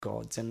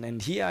gods.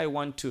 And here I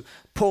want to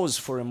pause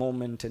for a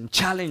moment and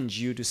challenge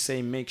you to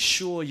say, make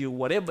sure you,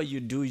 whatever you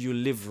do, you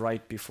live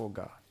right before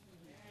God.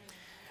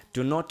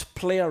 Do not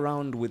play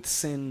around with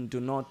sin. Do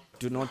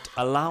not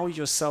allow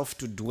yourself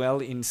to dwell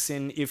in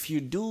sin. If you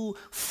do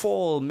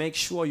fall, make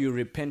sure you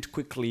repent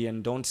quickly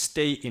and don't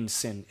stay in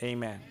sin.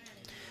 Amen.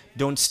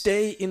 Don't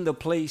stay in the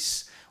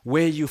place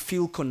where you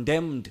feel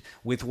condemned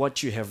with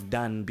what you have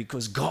done,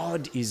 because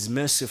God is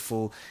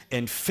merciful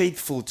and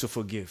faithful to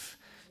forgive.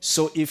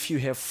 So if you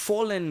have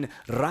fallen,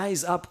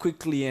 rise up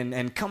quickly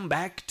and come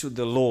back to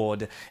the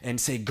Lord and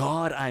say,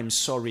 God, I'm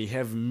sorry,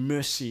 have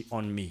mercy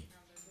on me,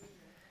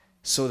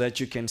 so that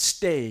you can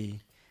stay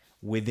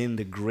within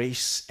the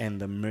grace and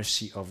the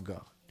mercy of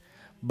God.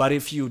 But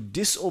if you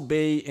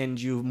disobey and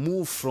you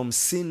move from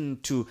sin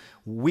to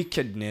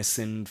wickedness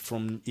and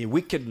from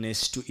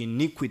wickedness to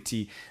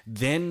iniquity,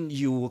 then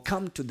you will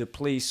come to the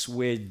place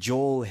where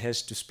Joel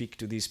has to speak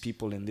to these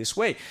people in this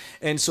way.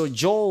 And so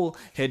Joel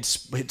had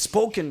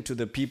spoken to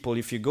the people.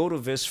 If you go to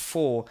verse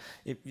 4,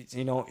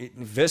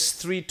 verse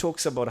 3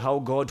 talks about how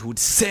God would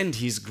send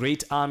his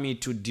great army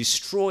to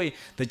destroy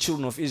the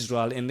children of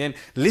Israel. And then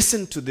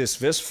listen to this.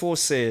 Verse 4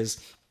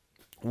 says,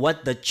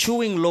 what the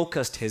chewing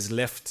locust has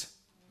left,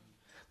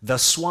 the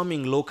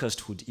swarming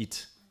locust would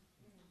eat.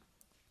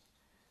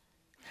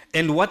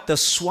 And what the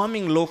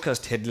swarming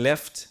locust had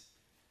left,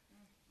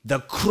 the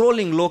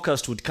crawling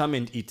locust would come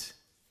and eat.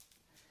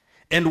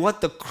 And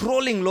what the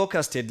crawling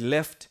locust had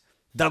left,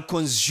 the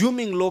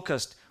consuming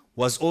locust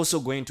was also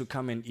going to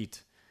come and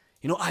eat.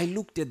 I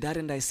looked at that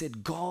and I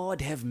said,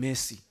 God have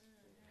mercy.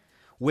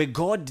 Where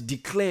God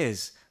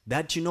declares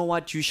that,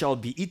 you shall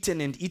be eaten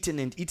and eaten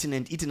and eaten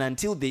and eaten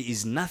until there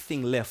is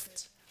nothing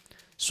left.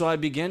 So I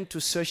began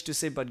to search to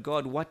say, but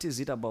God, what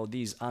is it about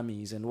these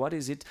armies? And what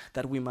is it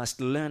that we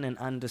must learn and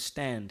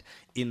understand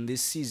in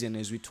this season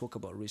as we talk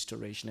about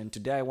restoration? And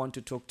today I want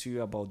to talk to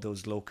you about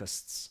those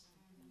locusts.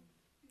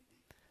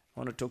 I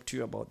want to talk to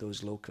you about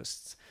those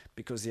locusts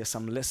because there are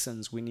some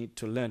lessons we need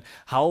to learn.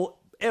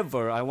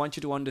 However, I want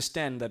you to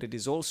understand that it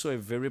is also a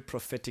very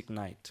prophetic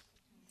night.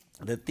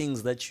 The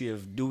things that you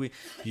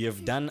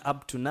have done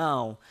up to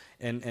now,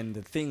 and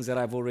the things that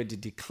I've already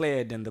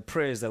declared, and the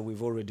prayers that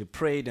we've already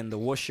prayed, and the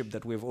worship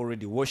that we've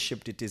already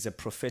worshipped, it is a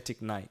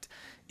prophetic night.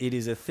 It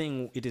is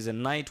a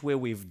night where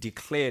we've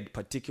declared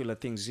particular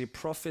things. See,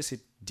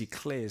 prophecy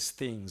declares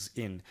things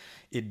in.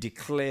 It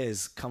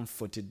declares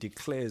comfort, it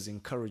declares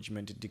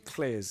encouragement, it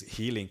declares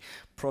healing.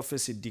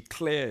 Prophecy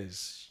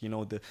declares,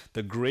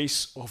 the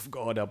grace of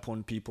God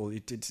upon people.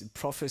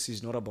 Prophecy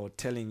is not about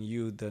telling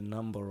you the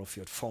number of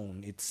your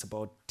phone. It's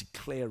about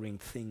declaring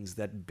things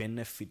that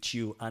benefit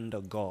you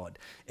under God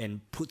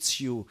and puts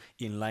you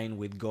in line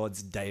with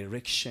God's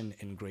direction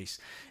and grace.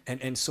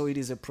 And so it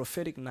is a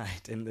prophetic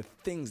night, and the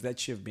things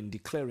that you have been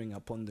declaring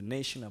upon the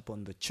nation,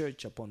 upon the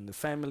church, upon the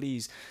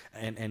families,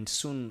 and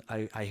soon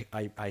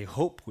I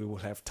hope we will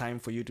have time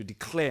for you to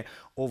declare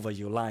over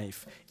your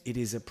life. It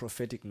is a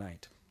prophetic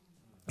night.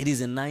 It is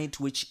a night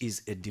which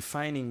is a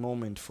defining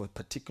moment for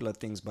particular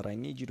things, but I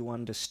need you to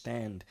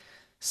understand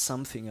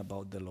something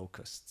about the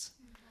locusts.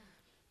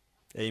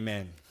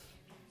 Amen.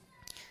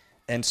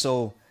 And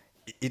so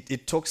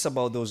it talks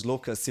about those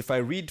locusts. If I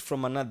read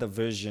from another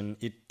version,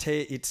 it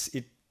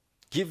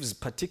gives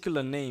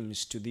particular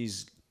names to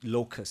these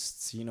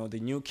locusts. The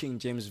New King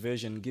James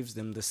Version gives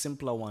them the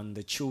simpler one,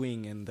 the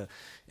chewing and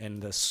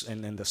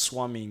the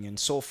swarming and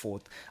so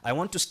forth. I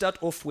want to start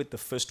off with the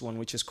first one,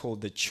 which is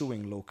called the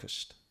chewing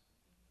locust.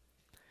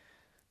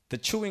 The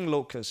chewing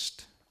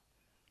locust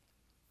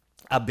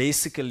are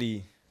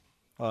basically,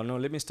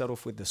 let me start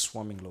off with the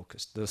swarming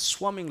locust. The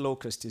swarming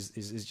locust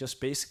is just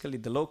basically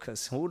the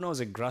locust. Who knows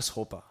a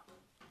grasshopper?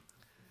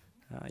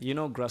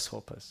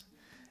 Grasshoppers.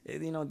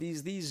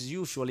 These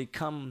usually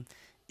come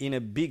in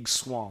a big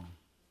swarm.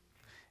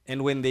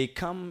 And when they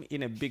come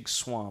in a big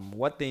swarm,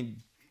 what they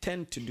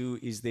tend to do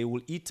is they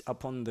will eat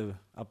upon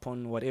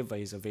whatever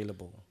is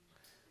available.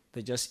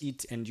 They just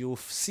eat, and you'll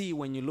see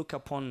when you look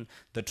upon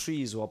the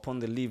trees or upon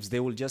the leaves, they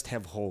will just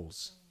have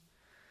holes.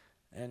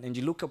 And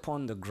you look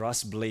upon the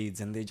grass blades,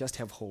 and they just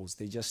have holes.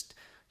 They just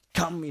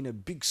come in a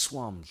big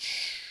swarm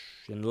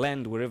and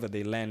land wherever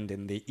they land,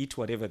 and they eat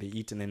whatever they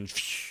eat, and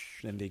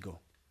then they go.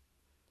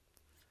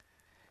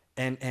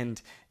 And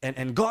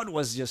God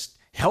was just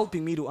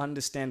helping me to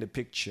understand the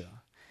picture.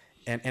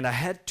 And I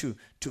had to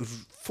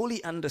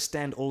fully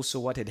understand also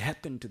what had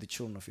happened to the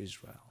children of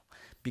Israel.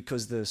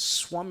 Because the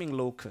swarming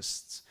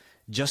locusts,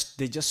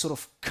 they just sort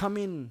of come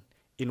in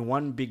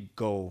one big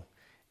go,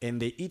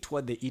 and they eat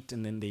what they eat,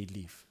 and then they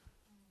leave.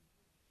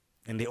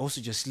 And they also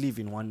just leave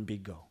in one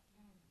big go.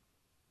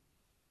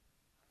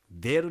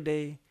 There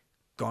today,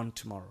 gone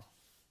tomorrow.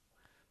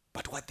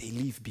 But what they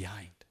leave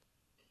behind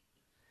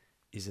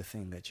is a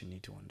thing that you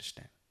need to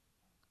understand.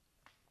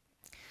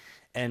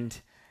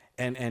 And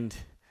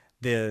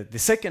the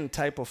second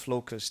type of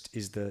locust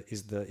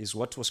is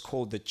what was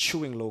called the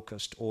chewing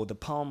locust, or the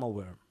palmer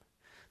worm.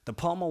 The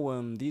palmer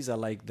worm, these are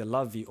like the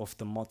larvae of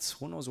the moths.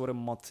 Who knows what a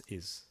moth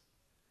is?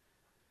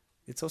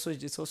 It's also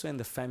in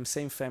the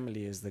same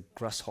family as the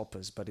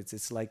grasshoppers, but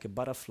it's like a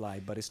butterfly,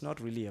 but it's not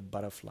really a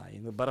butterfly.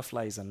 The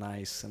butterflies are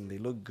nice and they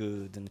look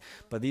good,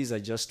 but these are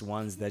just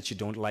ones that you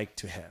don't like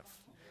to have.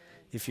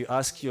 If you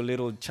ask your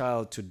little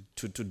child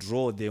to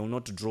draw, they will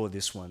not draw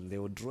this one. They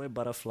will draw a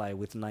butterfly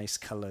with nice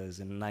colors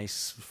and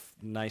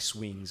nice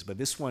wings. But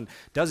this one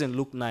doesn't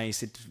look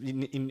nice.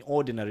 In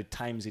ordinary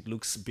times, it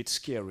looks a bit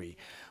scary.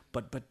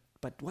 But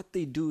what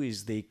they do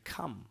is they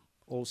come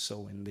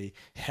also, and they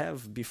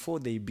have, before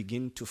they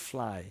begin to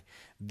fly,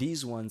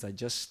 these ones are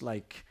just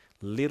like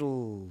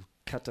little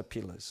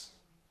caterpillars.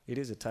 It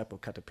is a type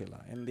of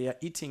caterpillar. And they are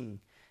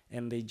eating,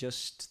 and they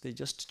just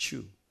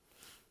chew.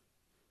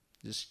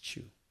 Just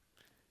chew.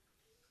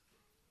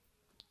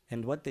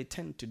 And what they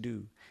tend to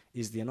do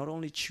is they are not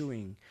only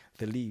chewing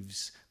the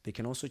leaves, they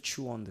can also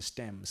chew on the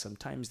stem.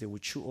 Sometimes they will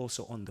chew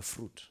also on the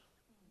fruit.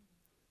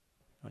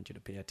 I want you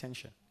to pay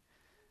attention.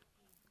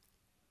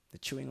 They're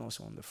chewing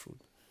also on the fruit.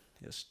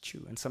 Just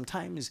chew. And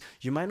sometimes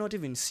you might not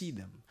even see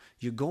them.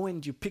 You go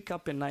and you pick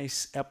up a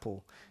nice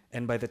apple,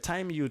 and by the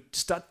time you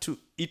start to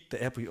eat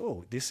the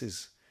apple, this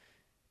is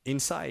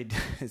inside,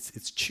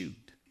 it's chewed.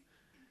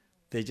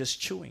 They're just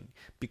chewing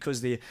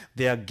because they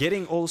are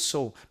getting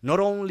also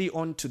not only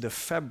onto the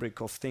fabric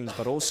of things,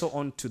 but also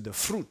onto the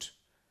fruit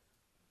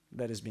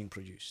that is being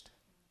produced.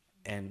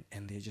 And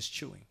they're just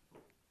chewing.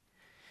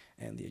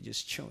 And they're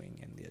just chewing,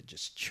 and they're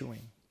just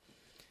chewing.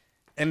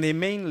 And they are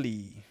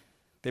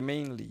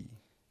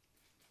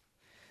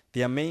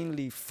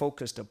mainly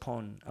focused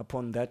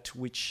upon that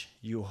which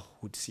you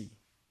would see.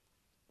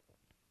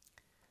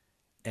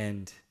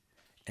 But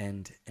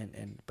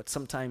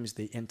sometimes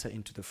they enter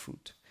into the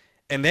fruit.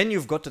 And then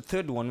you've got the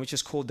third one, which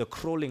is called the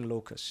crawling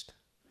locust,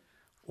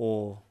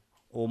 or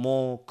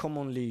more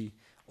commonly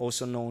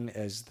also known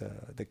as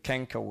the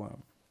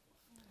cankerworm.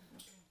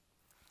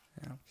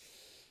 Yeah.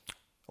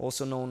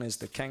 Also known as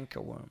the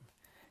cankerworm.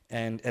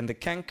 And the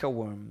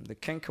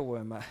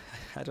cankerworm,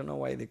 I don't know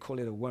why they call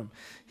it a worm,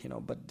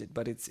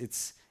 but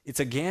it's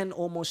again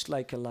almost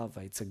like a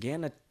larva. It's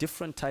again a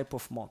different type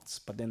of moths,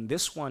 but then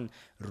this one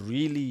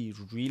really,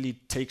 really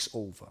takes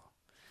over.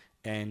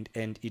 And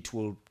it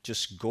will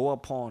just go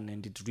upon,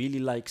 and it really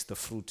likes the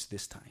fruit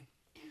this time.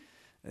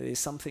 There's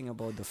something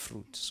about the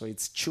fruit. So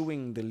it's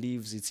chewing the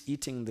leaves, it's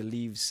eating the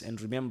leaves.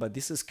 And remember,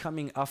 this is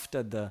coming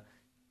after the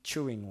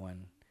chewing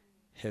one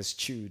has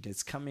chewed.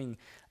 It's coming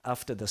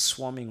after the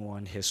swarming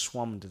one has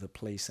swarmed the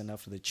place, and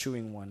after the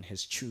chewing one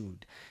has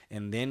chewed.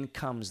 And then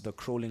comes the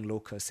crawling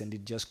locust, and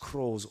it just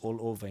crawls all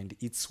over and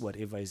eats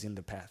whatever is in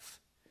the path.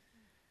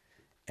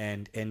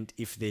 And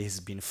if there has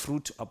been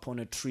fruit upon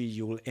a tree,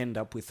 you will end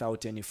up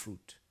without any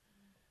fruit.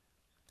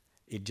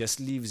 It just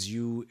leaves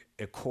you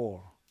a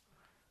core.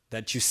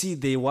 That you see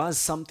there was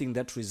something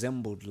that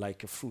resembled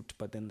like a fruit,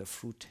 but then the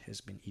fruit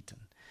has been eaten.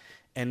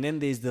 And then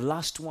there's the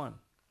last one.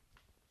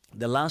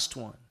 The last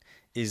one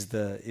is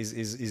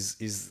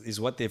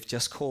what they've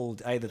just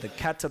called either the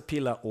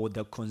caterpillar or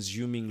the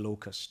consuming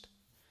locust.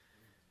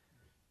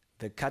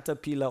 The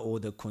caterpillar or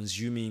the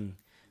consuming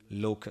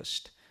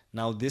locust.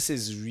 Now this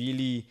is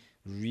really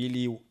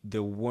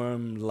the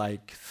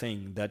worm-like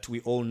thing that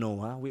we all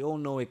know. We all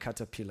know a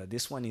caterpillar.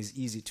 This one is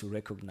easy to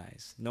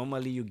recognize.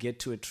 Normally you get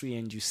to a tree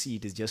and you see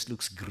it just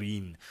looks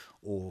green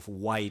or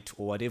white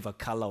or whatever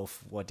color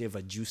of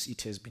whatever juice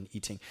it has been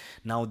eating.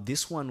 Now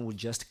this one will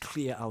just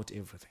clear out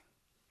everything.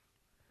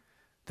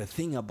 The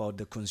thing about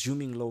the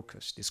consuming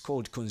locust is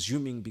called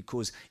consuming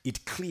because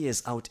it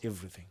clears out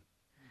everything.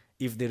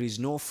 If there is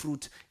no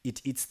fruit, it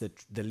eats the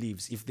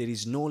leaves. If there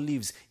is no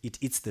leaves, it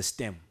eats the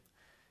stem.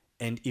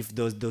 And if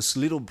those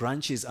little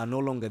branches are no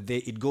longer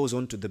there, it goes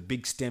on to the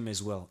big stem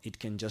as well. It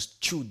can just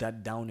chew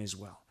that down as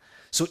well.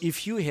 So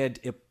if you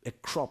had a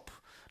crop,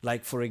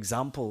 like for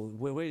example,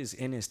 where is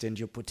Ernest and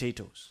your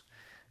potatoes?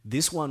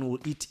 This one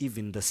will eat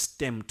even the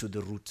stem to the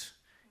root.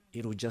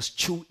 It will just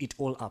chew it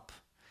all up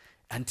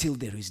until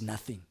there is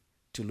nothing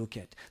to look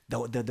at.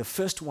 The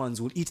first ones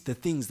will eat the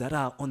things that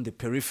are on the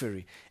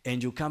periphery,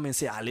 and you come and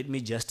say, let me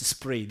just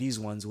spray. These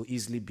ones will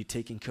easily be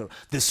taken care of.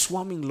 The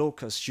swarming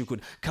locusts, you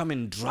could come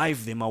and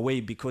drive them away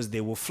because they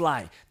will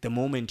fly the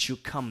moment you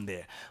come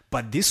there.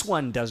 But this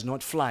one does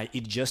not fly.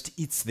 It just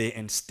eats there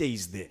and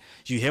stays there.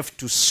 You have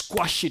to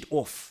squash it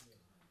off.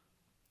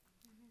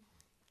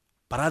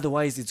 But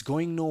otherwise, it's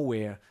going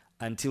nowhere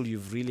until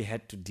you've really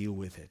had to deal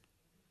with it.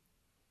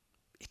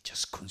 It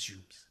just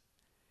consumes.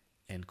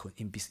 And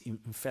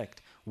in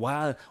fact,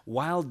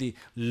 while the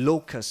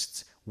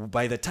locusts,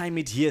 by the time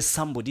it hears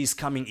somebody is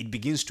coming, it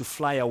begins to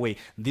fly away.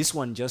 This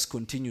one just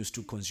continues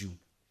to consume.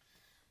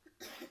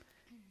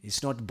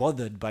 It's not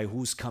bothered by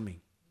who's coming.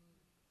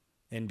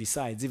 And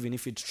besides, even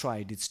if it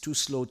tried, it's too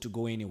slow to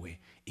go anywhere.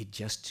 It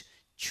just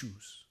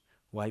chews.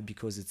 Why?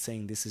 Because it's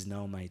saying, this is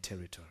now my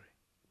territory.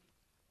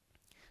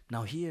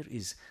 Now here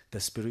is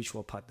the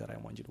spiritual part that I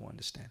want you to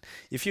understand.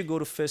 If you go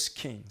to 2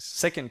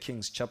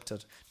 Kings chapter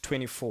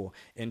 24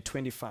 and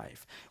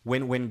 25,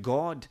 when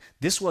God,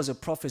 this was a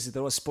prophecy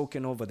that was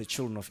spoken over the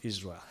children of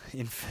Israel.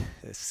 In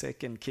 2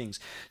 Kings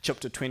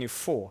chapter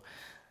 24,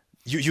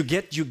 you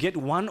get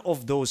one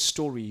of those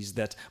stories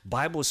that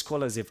Bible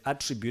scholars have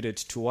attributed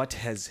to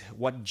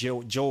what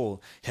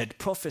Joel had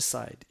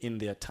prophesied in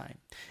their time.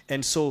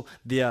 And so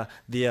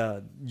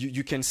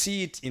you can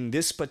see it in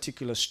this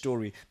particular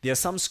story. There are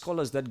some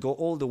scholars that go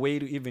all the way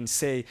to even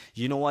say,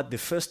 you know what, the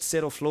first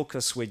set of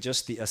locusts were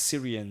just the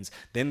Assyrians,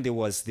 then there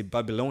was the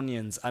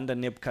Babylonians under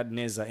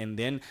Nebuchadnezzar, and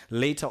then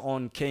later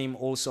on came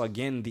also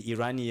again the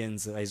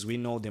Iranians, as we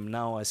know them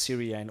now,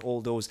 Assyria and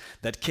all those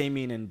that came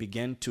in and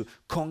began to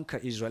conquer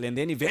Israel. And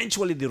then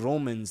eventually the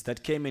Romans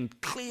that came and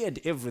cleared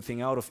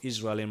everything out of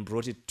Israel and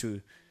brought it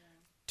to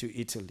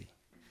Italy.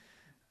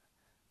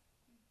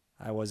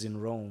 I was in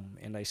Rome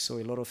and I saw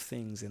a lot of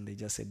things, and they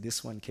just said,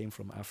 this one came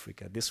from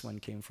Africa, this one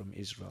came from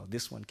Israel,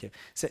 this one came.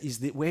 So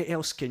where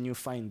else can you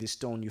find this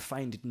stone? You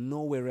find it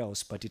nowhere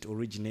else, but it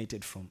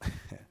originated from,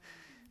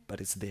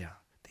 but it's there.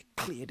 They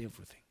cleared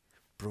everything,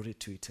 brought it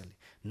to Italy.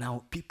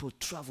 Now people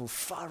travel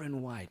far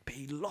and wide,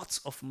 pay lots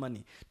of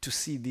money to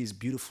see these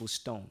beautiful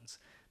stones.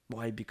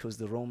 Why? Because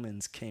the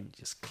Romans came,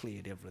 just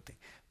cleared everything.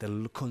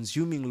 The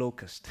consuming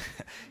locust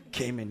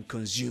came and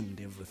consumed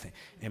everything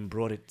and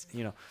brought it,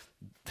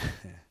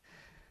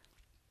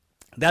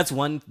 That's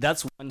one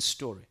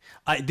story.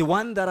 The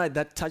one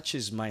that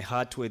touches my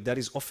heart with, that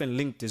is often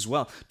linked as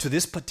well to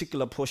this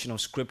particular portion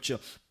of scripture,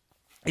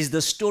 is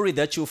the story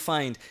that you'll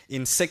find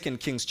in 2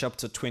 Kings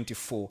chapter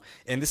 24.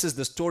 And this is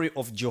the story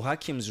of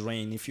Jehoiakim's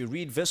reign. If you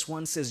read verse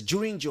 1, says,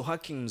 during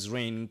Jehoiakim's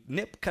reign,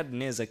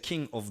 Nebuchadnezzar,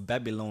 king of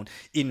Babylon,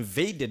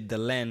 invaded the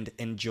land,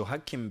 and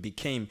Jehoiakim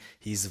became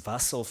his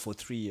vassal for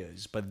 3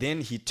 years. But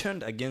then he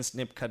turned against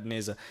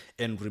Nebuchadnezzar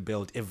and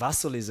rebelled. A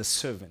vassal is a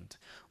servant,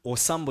 or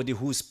somebody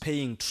who's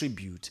paying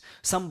tribute,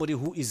 somebody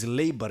who is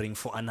laboring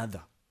for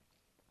another.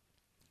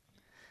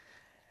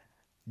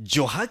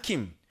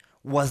 Jehoiakim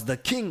was the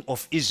king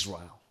of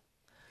Israel.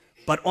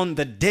 But on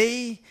the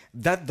day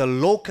that the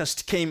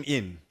locust came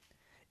in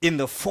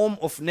the form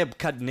of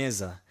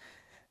Nebuchadnezzar,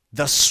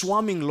 the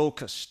swarming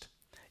locust,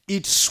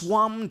 it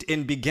swarmed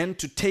and began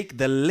to take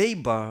the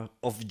labor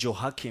of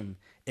Jehoiakim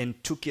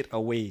and took it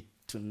away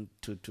to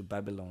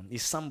Babylon.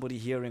 Is somebody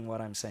hearing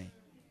what I'm saying?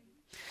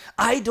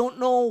 I don't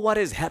know what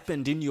has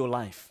happened in your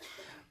life,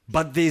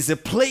 but there's a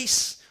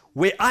place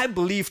where I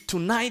believe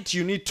tonight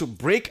you need to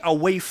break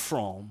away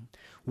from,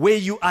 where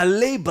you are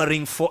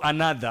laboring for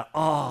another.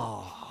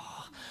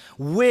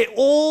 Where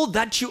all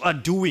that you are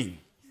doing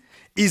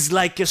is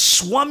like a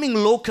swarming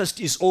locust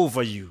is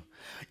over you.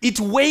 It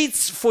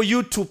waits for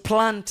you to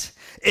plant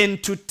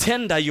and to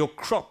tender your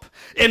crop.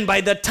 And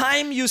by the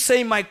time you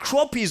say, my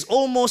crop is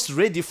almost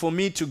ready for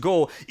me to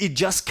go, it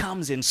just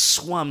comes and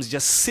swarms,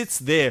 just sits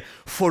there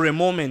for a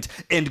moment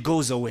and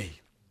goes away.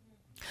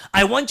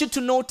 I want you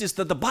to notice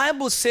that the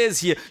Bible says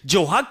here,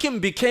 Jehoiakim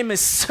became a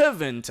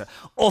servant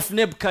of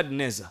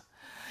Nebuchadnezzar.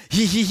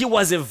 He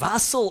was a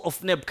vassal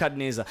of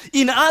Nebuchadnezzar.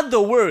 In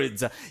other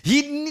words,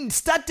 he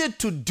started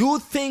to do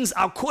things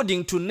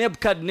according to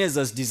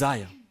Nebuchadnezzar's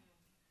desire.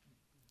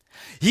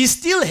 He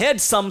still had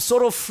some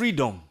sort of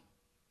freedom.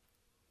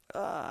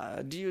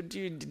 Am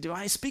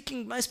I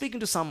speaking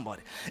to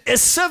somebody? A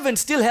servant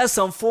still has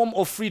some form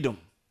of freedom,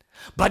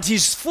 but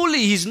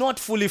he's not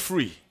fully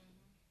free.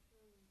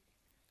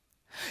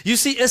 You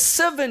see, a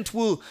servant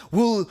will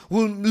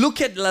look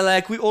at,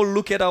 like we all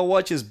look at our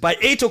watches. By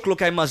 8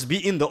 o'clock, I must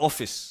be in the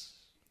office.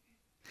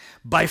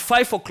 By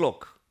 5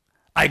 o'clock,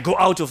 I go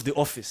out of the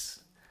office.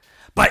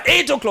 By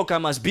 8 o'clock, I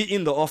must be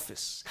in the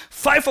office.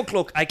 5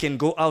 o'clock, I can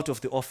go out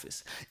of the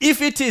office.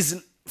 If it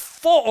is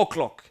 4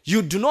 o'clock,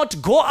 you do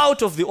not go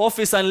out of the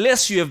office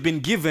unless you have been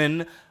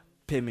given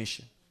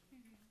permission.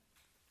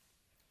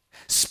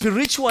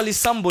 Spiritually,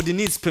 somebody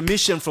needs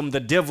permission from the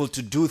devil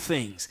to do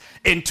things.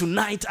 And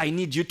tonight, I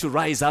need you to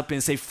rise up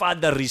and say,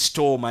 Father,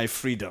 restore my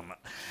freedom.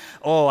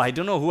 Oh, I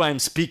don't know who I'm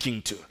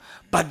speaking to.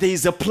 But there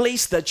is a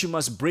place that you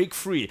must break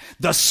free.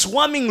 The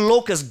swarming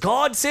locust,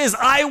 God says,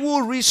 I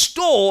will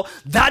restore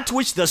that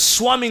which the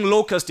swarming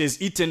locust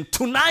has eaten.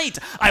 Tonight,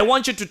 I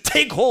want you to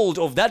take hold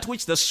of that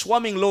which the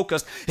swarming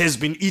locust has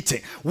been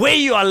eating. Where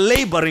you are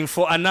laboring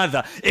for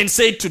another and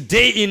say,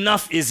 today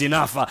enough is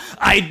enough.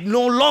 I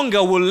no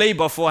longer will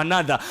labor for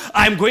another.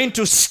 I'm going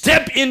to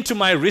step into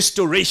my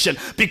restoration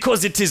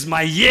because it is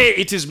my year,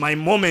 it is my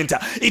moment,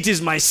 it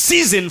is my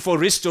season for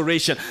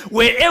restoration.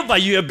 Wherever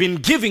you have been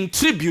giving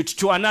tribute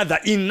to another,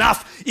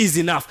 enough is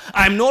enough.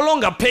 I'm no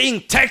longer paying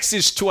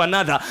taxes to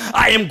another.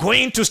 I am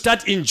going to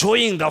start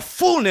enjoying the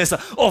fullness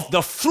of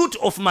the fruit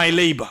of my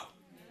labor.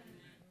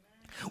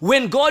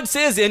 When God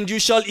says, and you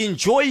shall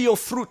enjoy your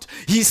fruit,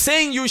 He's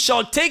saying you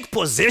shall take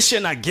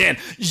possession again.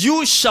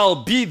 You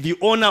shall be the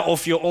owner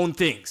of your own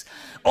things.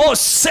 Oh,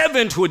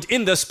 servanthood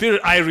in the spirit,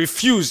 I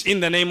refuse in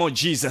the name of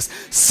Jesus.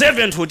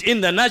 Servanthood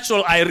in the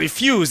natural, I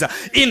refuse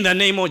in the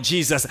name of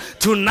Jesus.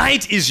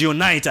 Tonight is your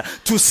night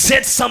to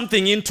set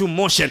something into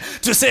motion,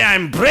 to say,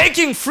 I'm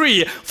breaking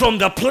free from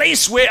the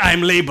place where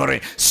I'm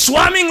laboring.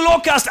 Swarming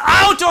locust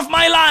out of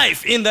my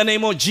life in the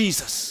name of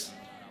Jesus.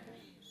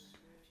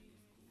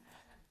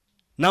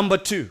 Number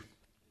 2,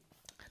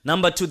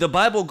 Number 2, the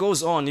Bible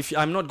goes on.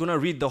 I'm not going to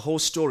read the whole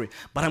story,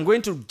 but I'm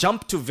going to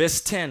jump to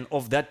verse 10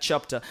 of that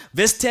chapter.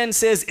 Verse 10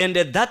 says, "And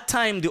at that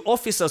time the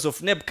officers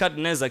of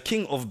Nebuchadnezzar,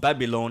 king of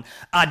Babylon,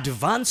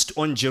 advanced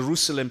on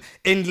Jerusalem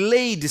and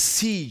laid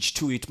siege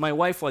to it." My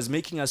wife was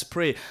making us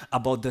pray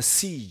about the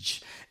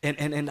siege.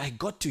 And I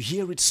got to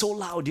hear it so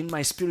loud in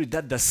my spirit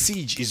that the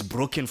siege is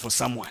broken for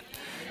someone.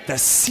 The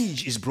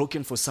siege is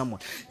broken for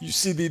someone. You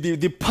see,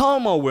 the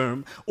palmer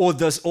worm or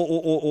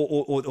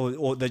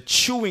the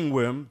chewing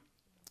worm,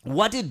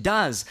 what it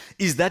does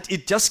is that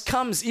it just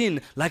comes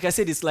in, like I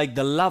said, it's like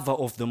the larva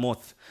of the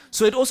moth.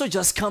 So it also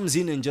just comes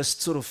in and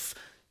just sort of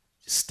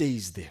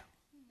stays there.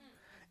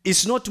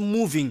 It's not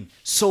moving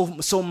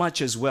so much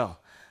as well.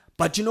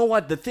 But you know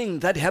what? The thing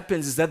that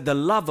happens is that the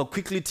larva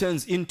quickly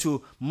turns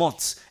into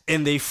moths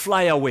and they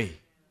fly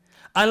away.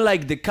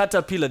 Unlike the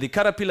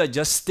caterpillar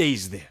just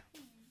stays there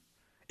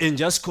and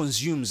just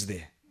consumes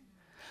there.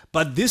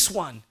 But this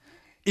one,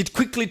 it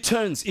quickly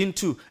turns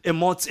into a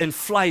moth and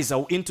flies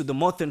into the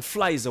moth and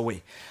flies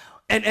away.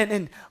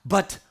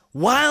 But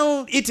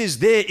while it is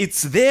there,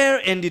 it's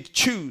there and it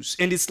chews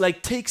and it's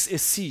like takes a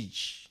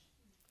siege.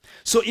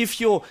 So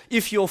if your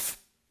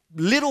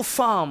little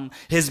farm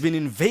has been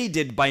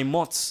invaded by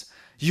moths,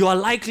 you are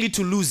likely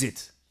to lose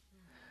it.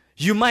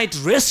 You might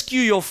rescue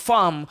your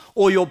farm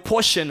or your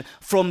portion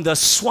from the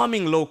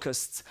swarming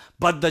locusts,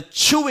 but the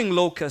chewing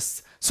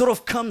locust sort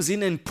of comes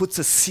in and puts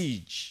a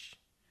siege.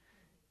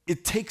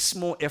 It takes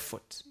more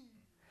effort.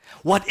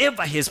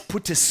 Whatever has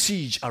put a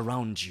siege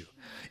around you,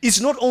 it's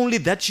not only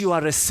that you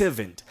are a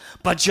servant,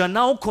 but you are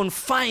now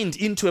confined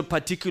into a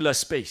particular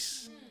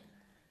space.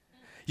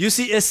 You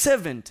see, a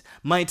servant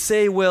might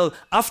say, well,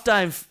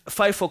 after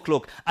 5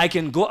 o'clock, I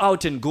can go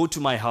out and go to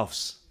my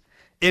house.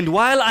 And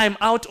while I'm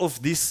out of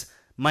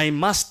my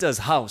master's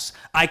house,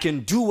 I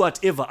can do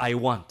whatever I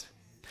want.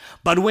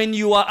 But when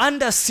you are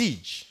under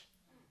siege,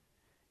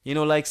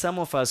 like some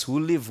of us who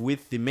live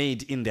with the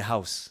maid in the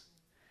house,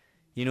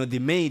 the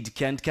maid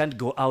can't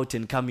go out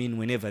and come in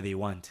whenever they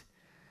want.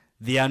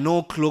 There are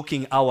no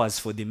clocking hours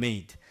for the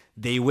maid.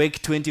 They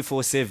work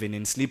 24/7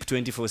 and sleep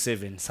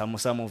 24/7,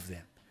 some of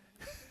them.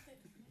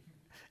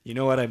 You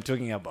know what I'm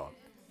talking about?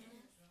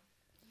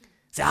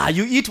 So,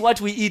 you eat what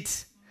we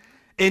eat.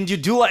 And you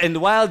do, and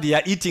while they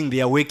are eating,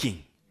 they are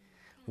waking.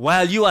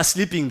 While you are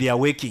sleeping, they are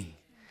waking.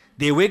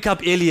 They wake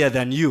up earlier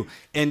than you.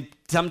 And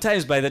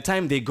sometimes by the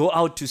time they go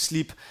out to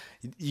sleep,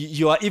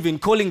 you are even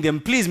calling them,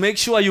 please make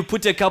sure you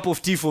put a cup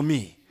of tea for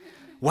me.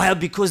 Why?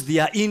 Because they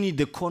are in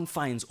the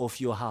confines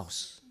of your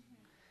house.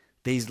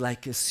 There is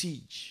like a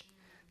siege.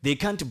 They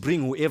can't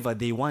bring whoever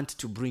they want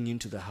to bring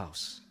into the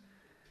house.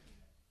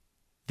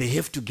 They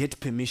have to get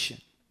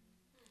permission.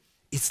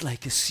 It's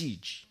like a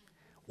siege.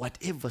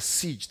 Whatever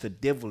siege the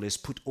devil has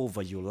put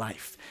over your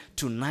life,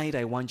 tonight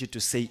I want you to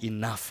say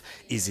enough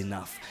is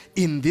enough.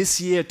 In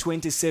this year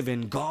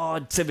 2017,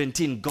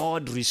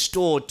 God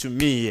restored to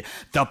me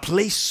the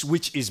place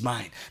which is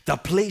mine, the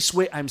place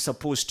where I'm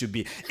supposed to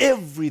be.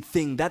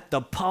 Everything that the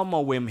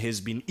palmer worm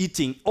has been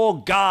eating, oh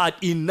God,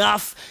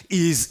 enough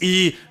is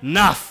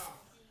enough.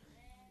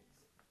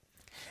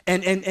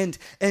 And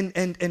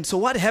so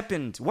what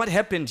happened? What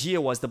happened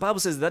here was the Bible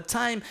says that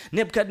time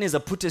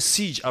Nebuchadnezzar put a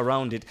siege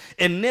around it,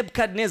 and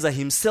Nebuchadnezzar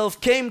himself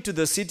came to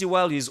the city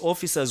while his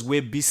officers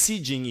were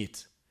besieging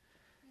it.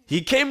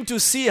 He came to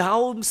see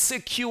how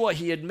secure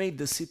he had made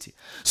the city.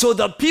 So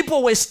the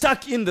people were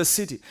stuck in the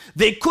city.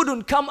 They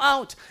couldn't come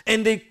out,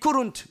 and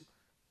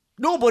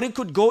nobody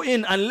could go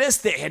in unless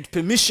they had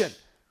permission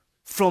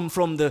from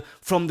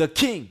the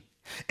king.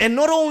 And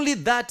not only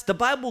that, the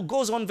Bible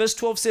goes on, verse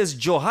 12 says,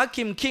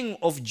 Jehoiakim, king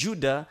of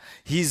Judah,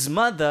 his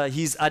mother,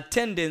 his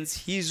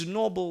attendants, his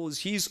nobles,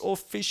 his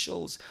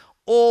officials,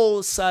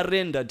 all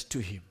surrendered to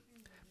him.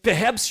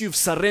 Perhaps you've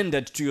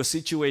surrendered to your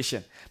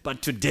situation,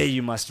 but today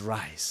you must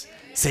rise.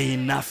 Say,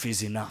 enough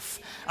is enough.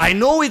 I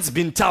know it's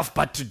been tough,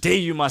 but today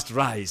you must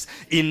rise.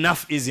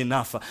 Enough is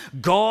enough.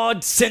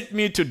 God sent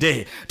me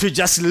today to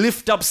just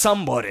lift up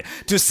somebody,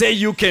 to say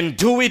you can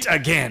do it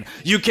again.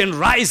 You can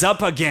rise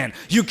up again.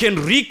 You can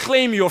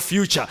reclaim your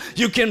future.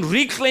 You can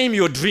reclaim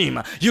your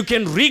dream. You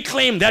can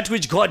reclaim that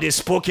which God has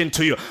spoken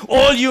to you.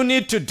 All you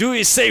need to do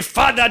is say,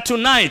 Father,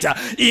 tonight,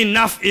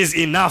 enough is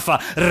enough.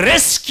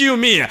 Rescue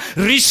me.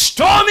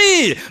 Restore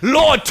me,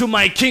 Lord, to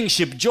my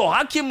kingship.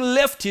 Jehoiakim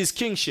left his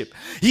kingship.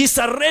 He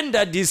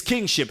surrendered his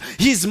kingship.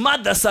 His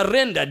mother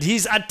surrendered.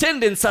 His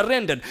attendants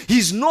surrendered.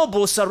 His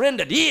nobles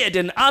surrendered. He had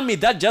an army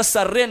that just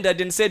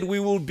surrendered and said, we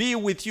will be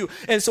with you.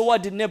 And so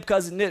what did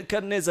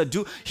Nebuchadnezzar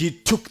do? He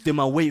took them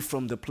away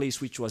from the place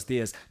which was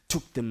theirs,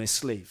 took them as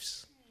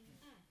slaves.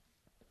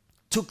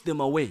 Took them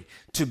away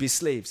to be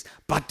slaves.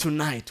 But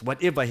tonight,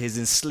 whatever has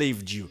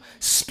enslaved you,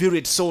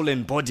 spirit, soul,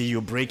 and body,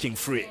 you're breaking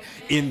free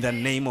in the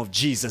name of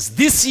Jesus.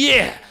 This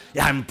year,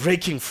 I'm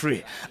breaking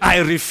free. I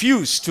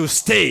refuse to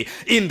stay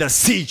in the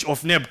siege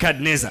of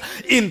Nebuchadnezzar,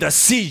 in the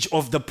siege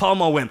of the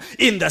palmer worm,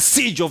 in the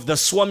siege of the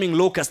swarming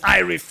locust. I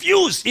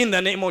refuse in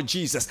the name of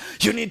Jesus.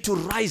 You need to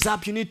rise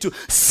up. You need to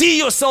see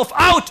yourself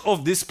out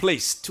of this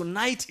place.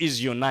 Tonight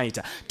is your night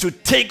to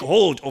take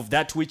hold of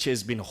that which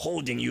has been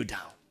holding you down.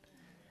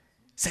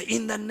 Say,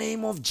 in the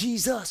name of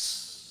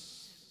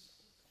Jesus,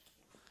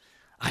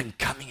 I'm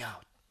coming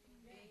out.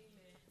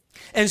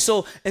 And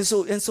so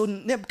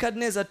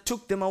Nebuchadnezzar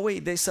took them away.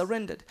 They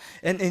surrendered.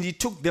 And he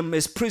took them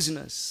as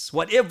prisoners.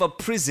 Whatever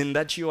prison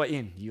that you are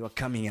in, you are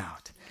coming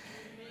out.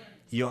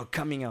 You are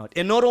coming out.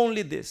 And not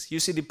only this, you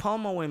see, the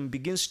palmer worm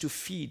begins to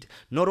feed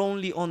not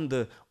only on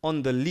the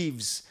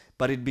leaves,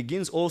 but it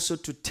begins also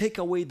to take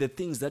away the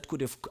things that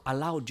could have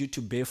allowed you to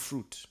bear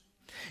fruit.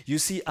 You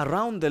see,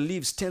 around the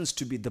leaves tends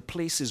to be the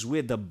places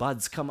where the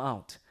buds come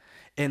out.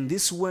 And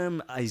this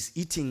worm is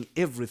eating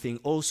everything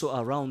also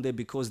around there,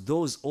 because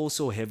those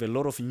also have a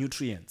lot of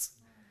nutrients.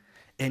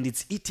 And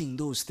it's eating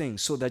those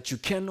things so that you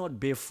cannot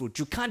bear fruit.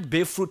 You can't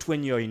bear fruit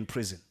when you're in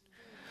prison.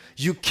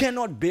 You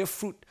cannot bear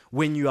fruit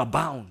when you are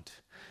bound.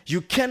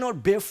 You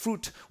cannot bear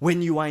fruit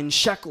when you are in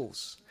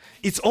shackles.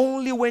 It's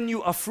only when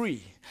you are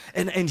free.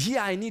 And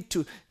here I need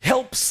to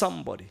help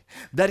somebody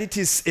that it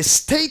is a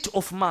state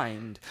of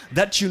mind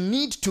that you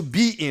need to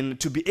be in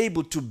to be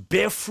able to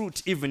bear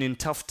fruit even in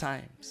tough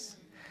times.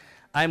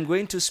 I'm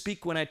going to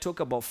speak, when I talk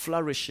about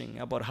flourishing,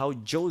 about how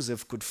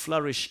Joseph could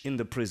flourish in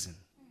the prison.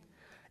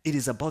 It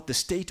is about the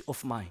state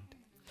of mind.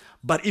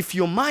 But if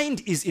your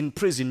mind is in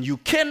prison, you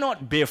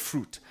cannot bear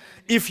fruit.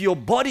 If your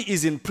body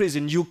is in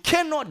prison, you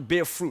cannot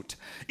bear fruit.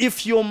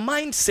 If your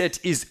mindset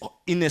is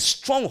in a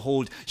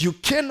stronghold, you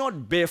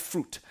cannot bear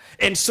fruit.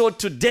 And so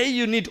today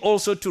you need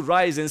also to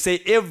rise and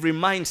say, every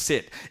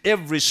mindset,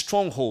 every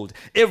stronghold,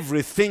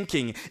 every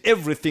thinking,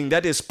 everything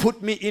that has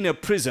put me in a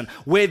prison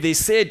where they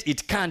said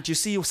it can't. You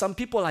see, some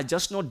people are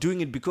just not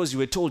doing it because you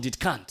were told it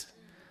can't.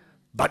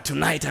 But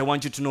tonight I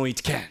want you to know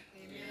it can.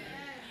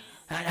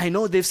 I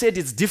know they've said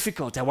it's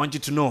difficult. I want you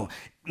to know,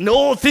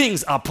 no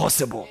things are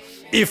possible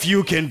if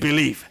you can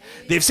believe.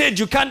 They've said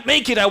you can't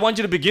make it. I want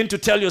you to begin to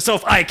tell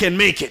yourself, I can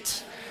make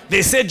it.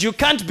 They said you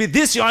can't be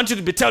this. You want you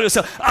to tell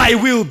yourself, I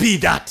will be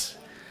that.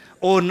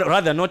 Or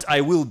rather, not I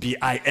will be,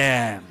 I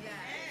am.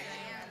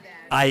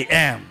 I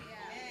am.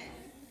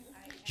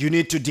 You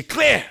need to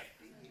declare.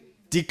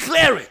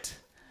 Declare it.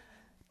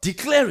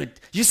 Declare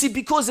it. You see,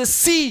 because a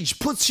siege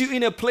puts you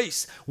in a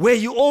place where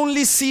you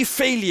only see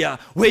failure,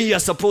 where you are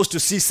supposed to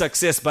see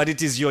success, but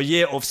it is your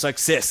year of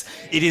success.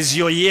 It is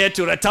your year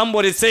to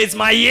retumble. It says, it's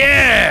my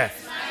year.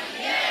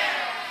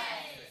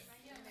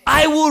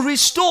 I will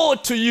restore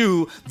to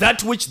you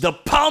that which the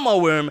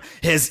palmer worm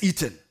has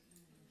eaten.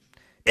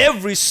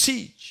 Every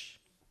siege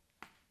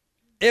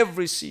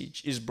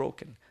is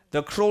broken.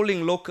 The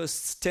crawling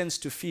locust tends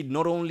to feed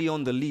not only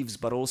on the leaves,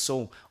 but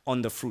also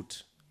on the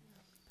fruit.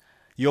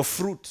 Your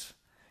fruit,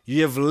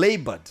 you have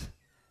labored,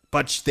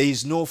 but there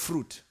is no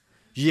fruit.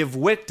 You have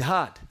worked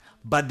hard,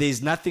 but there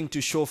is nothing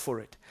to show for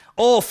it.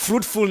 Oh,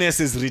 fruitfulness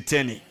is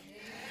returning.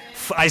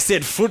 I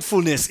said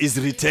fruitfulness is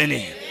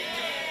returning.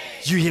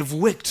 You have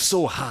worked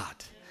so hard,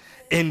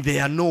 and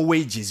there are no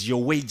wages.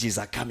 Your wages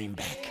are coming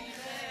back.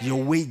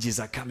 Your wages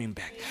are coming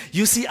back.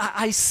 You see,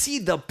 I see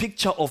the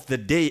picture of the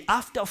day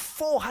after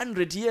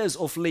 400 years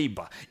of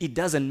labor. It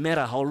doesn't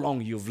matter how long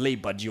you've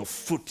labored, your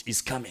fruit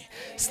is coming.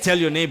 Tell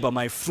your neighbor,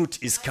 my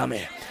fruit is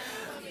coming.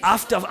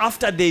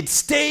 After they'd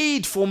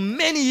stayed for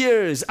many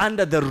years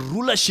under the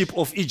rulership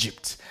of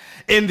Egypt,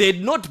 and they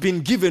had not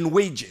been given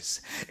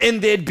wages,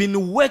 and they had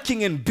been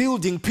working and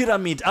building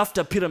pyramid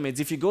after pyramids.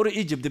 If you go to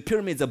Egypt, the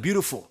pyramids are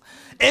beautiful.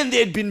 And they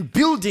had been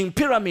building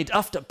pyramid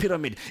after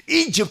pyramid.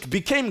 Egypt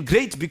became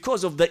great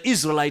because of the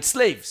Israelite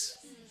slaves.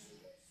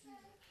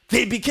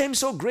 They became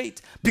so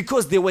great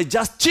because they were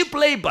just cheap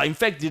labor. In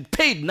fact, they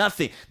paid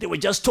nothing. They were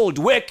just told,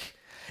 work.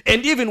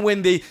 And even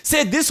when they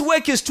said, this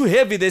work is too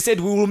heavy, they said,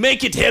 we will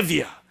make it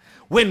heavier.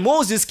 When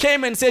Moses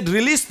came and said,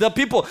 release the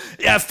people,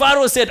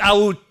 Pharaoh said, I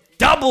will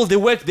double the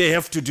work they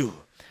have to do.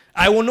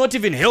 I will not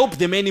even help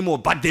them anymore,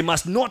 but they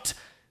must not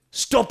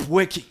stop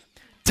working.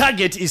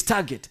 Target is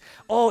target.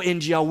 Oh,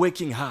 and you are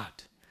working hard.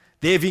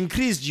 They've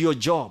increased your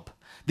job.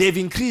 They've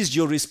increased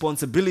your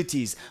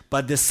responsibilities,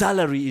 but the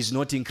salary is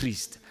not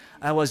increased.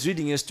 I was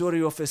reading a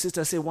story of a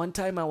sister say, one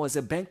time I was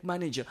a bank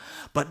manager,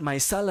 but my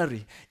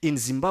salary in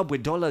Zimbabwe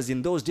dollars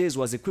in those days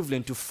was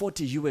equivalent to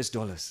 $40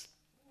 US.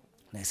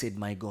 And I said,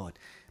 my God,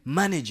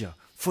 manager,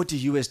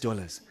 $40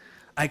 US.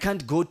 I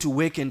can't go to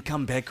work and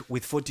come back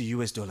with $40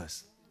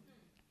 US.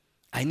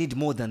 I need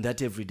more than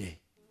that every day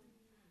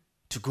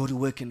to go to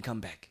work and come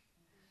back.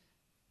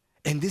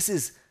 And this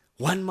is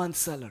 1 month's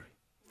salary,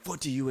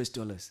 $40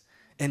 US.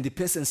 And the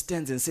person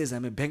stands and says,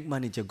 I'm a bank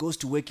manager, goes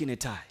to work in a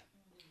tie.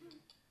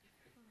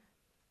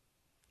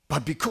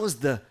 But because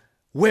the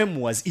worm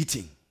was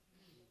eating,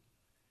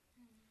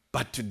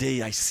 but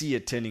today I see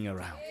it turning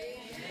around.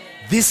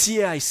 This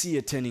year I see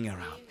it turning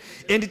around.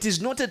 And it is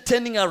not a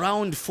turning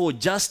around for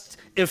just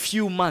a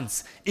few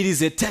months. It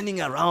is a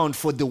turning around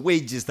for the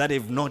wages that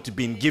have not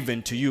been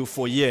given to you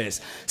for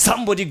years.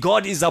 Somebody,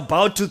 God is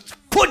about to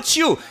put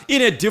you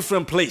in a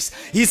different place.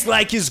 He's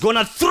like he's going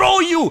to throw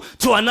you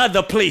to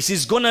another place.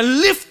 He's going to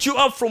lift you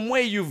up from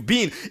where you've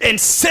been and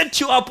set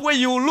you up where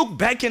you will look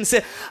back and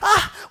say,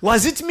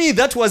 was it me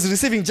that was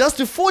receiving just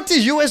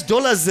 $40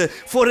 US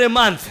for a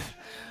month?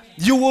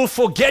 You will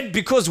forget,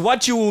 because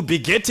what you will be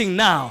getting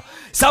now,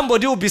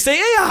 Somebody will be saying,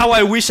 hey, how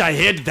I wish I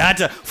had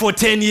that for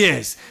 10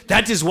 years.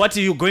 That is what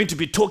you're going to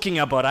be talking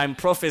about. I'm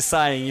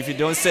prophesying if you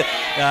don't say.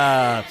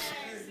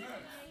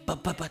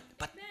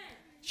 But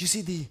you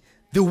see,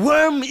 the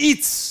worm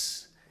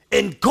eats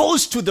and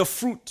goes to the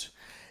fruit.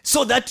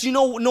 So that,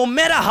 no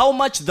matter how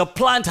much the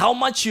plant, how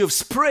much you have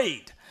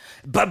sprayed,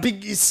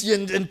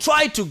 and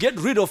try to get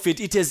rid of it,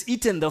 it has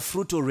eaten the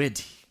fruit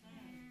already.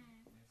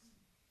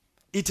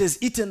 It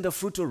has eaten the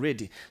fruit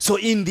already. So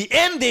in the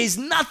end, there is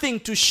nothing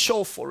to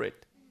show for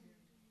it.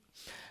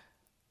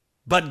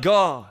 But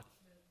God.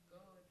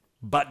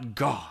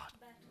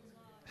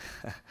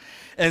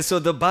 And so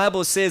the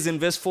Bible says in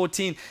verse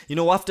 14,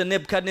 after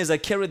Nebuchadnezzar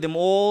carried them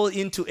all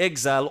into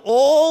exile,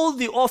 all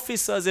the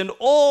officers and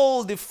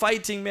all the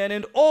fighting men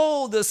and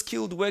all the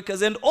skilled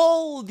workers and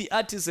all the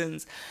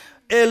artisans,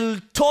 a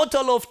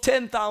total of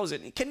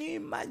 10,000. Can you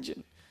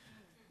imagine?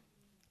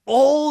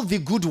 All the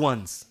good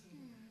ones.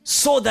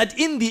 So that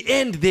in the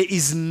end, there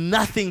is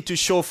nothing to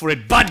show for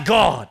it. But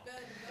God.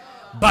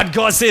 But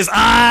God says,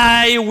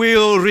 I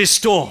will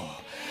restore.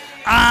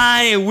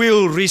 I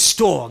will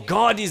restore.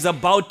 God is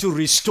about to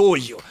restore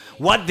you.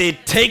 What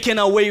they'd taken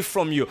away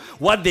from you,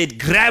 what they'd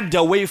grabbed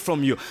away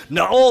from you,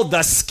 now all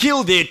the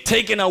skill they'd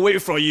taken away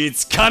from you,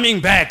 it's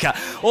coming back.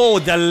 Oh,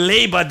 the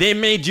labor they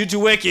made you to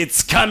work,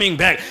 it's coming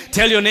back.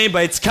 Tell your neighbor,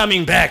 it's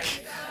coming back.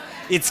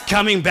 It's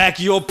coming back.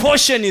 Your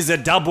portion is a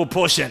double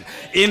portion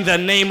in the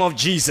name of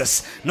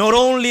Jesus. Not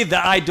only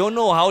that, I don't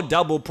know how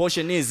double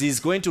portion is. He's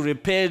going to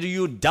repay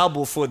you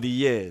double for the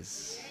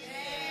years.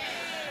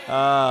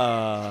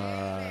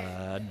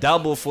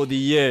 Double for the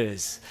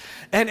years.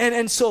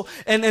 And so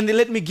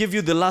let me give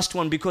you the last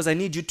one, because I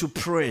need you to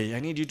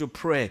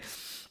pray.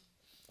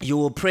 You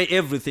will pray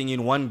everything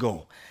in one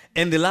go.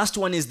 And the last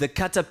one is the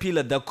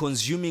caterpillar, the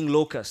consuming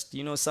locust.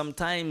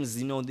 Sometimes,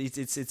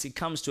 it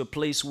comes to a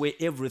place where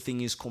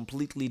everything is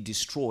completely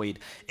destroyed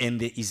and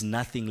there is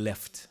nothing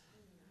left.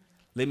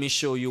 Let me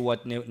show you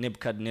what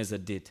Nebuchadnezzar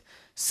did.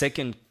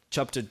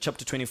 Chapter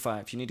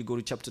 25. You need to go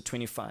to chapter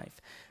 25.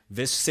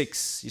 Verse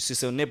 6, you see,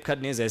 so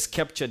Nebuchadnezzar has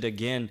captured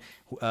again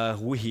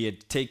who he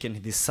had taken,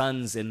 the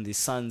sons and the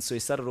sons. So he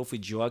started off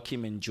with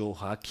Joachim and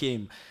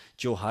Jehoiakim,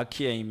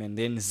 and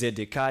then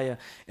Zedekiah.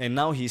 And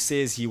now he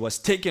says he was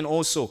taken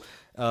also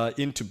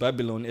into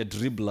Babylon at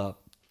Riblah,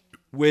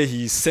 where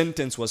his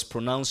sentence was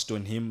pronounced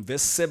on him.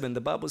 Verse 7, the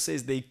Bible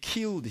says they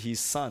killed his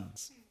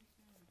sons,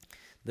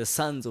 the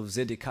sons of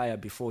Zedekiah,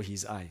 before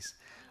his eyes.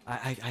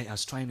 I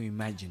was trying to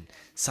imagine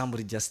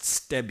somebody just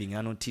stabbing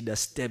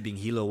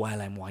Hilo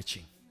while I'm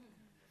watching.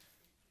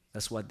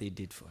 That's what they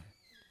did for him.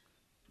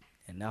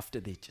 And after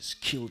they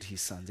just killed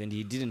his sons. And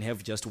he didn't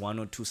have just one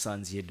or two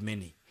sons, he had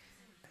many.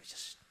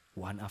 Just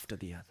one after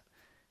the other.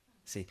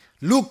 Say,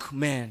 look,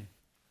 man,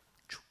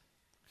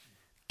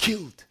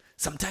 killed.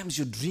 Sometimes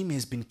your dream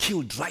has been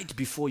killed right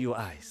before your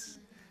eyes.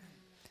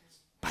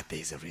 But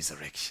there's a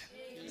resurrection.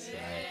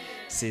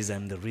 Says,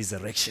 I'm the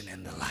resurrection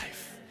and the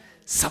life.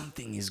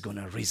 Something is going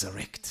to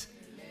resurrect.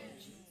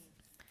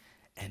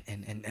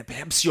 And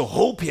perhaps your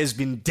hope has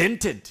been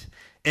dented.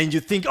 And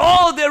you think,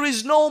 oh, there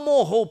is no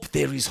more hope.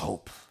 There is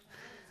hope.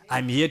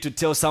 I'm here to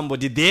tell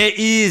somebody there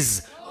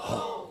is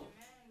hope.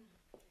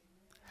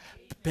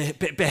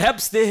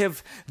 Perhaps they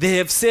have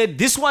said,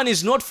 this one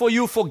is not for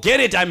you,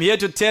 forget it. I'm here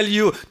to tell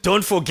you,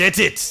 don't forget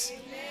it.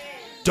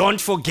 Don't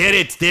forget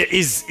it.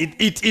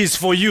 It is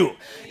for you.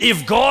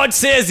 If God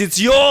says it's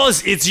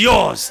yours, it's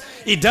yours.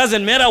 It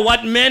doesn't matter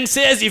what man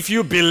says. If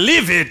you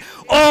believe it,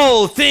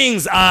 all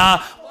things are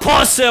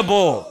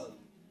possible.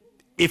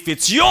 If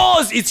it's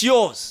yours, it's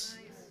yours.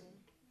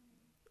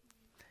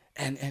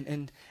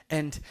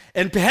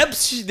 And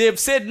perhaps they've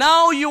said,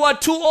 now you are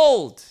too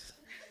old.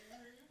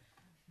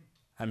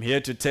 I'm here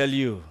to tell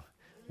you,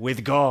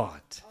 with God,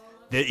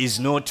 there is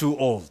no too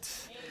old.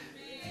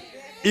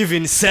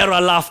 Even Sarah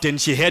laughed and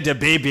she had a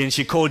baby and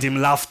she called him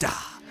Laughter.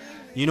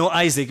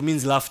 Isaac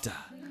means laughter.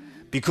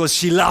 Because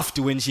she laughed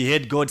when she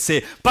heard God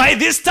say, by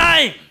this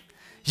time,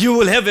 you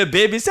will have a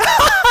baby.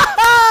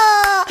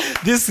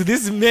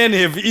 These men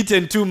have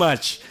eaten too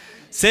much.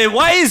 Say,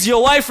 why is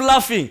your wife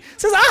laughing?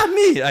 Says,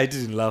 me. I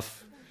didn't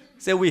laugh.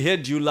 Say, we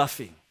heard you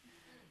laughing.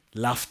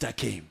 Laughter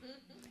came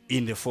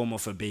in the form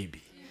of a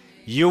baby.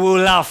 You will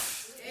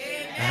laugh.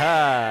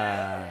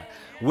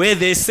 Where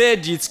they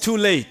said it's too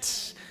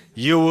late,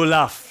 you will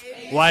laugh.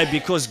 Why?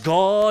 Because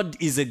God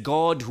is a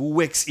God who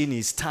works in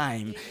his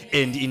time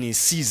and in his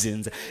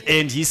seasons.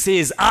 And he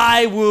says,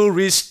 I will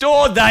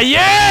restore the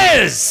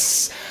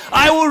years.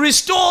 I will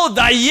restore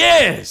the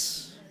years.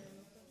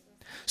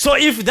 So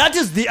if that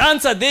is the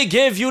answer they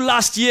gave you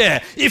last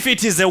year, if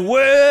it is a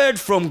word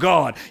from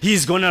God,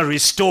 he's going to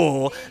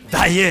restore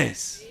the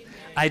years.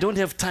 I don't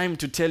have time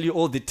to tell you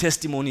all the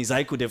testimonies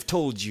I could have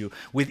told you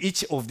with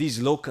each of these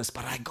locusts,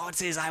 but God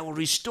says, I will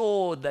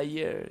restore the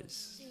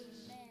years.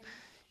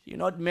 You're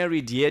not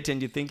married yet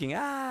and you're thinking,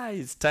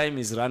 his time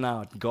is run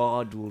out.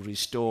 God will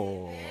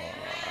restore.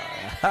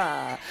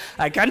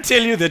 I can't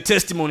tell you the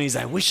testimonies.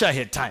 I wish I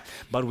had time.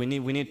 But we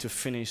need to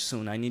finish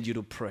soon. I need you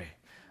to pray.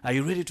 Are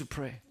you ready to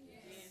pray?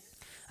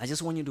 I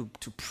just want you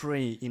to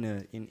pray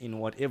in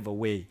whatever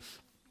way.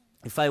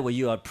 If I were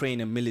you, I'd pray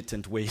in a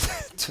militant way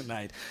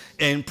tonight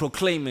and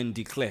proclaim and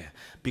declare.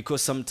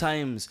 Because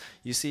sometimes,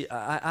 you see,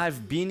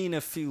 I've been in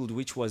a field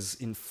which was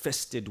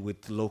infested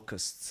with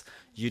locusts.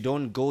 You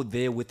don't go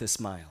there with a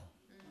smile.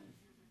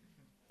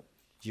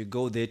 You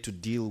go there to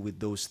deal with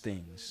those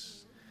things.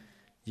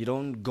 You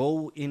don't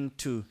go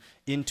into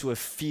a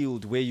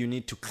field where you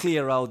need to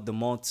clear out the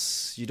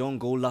moths. You don't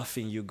go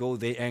laughing. You go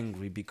there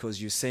angry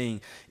because you're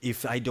saying,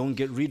 if I don't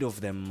get rid of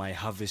them, my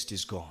harvest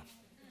is gone.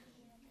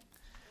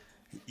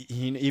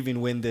 Even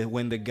when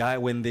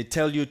they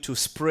tell you to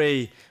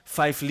spray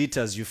 5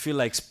 liters, you feel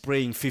like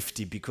spraying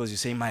 50 because you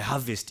say, my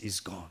harvest is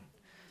gone.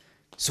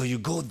 So you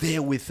go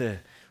there with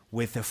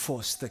a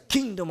force. The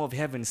kingdom of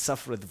heaven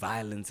suffereth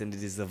violence, and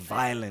it is the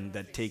violent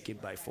that take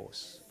it by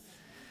force.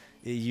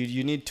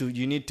 You need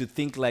to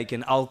think like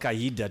an Al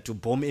Qaeda to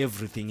bomb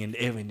everything and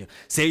everything.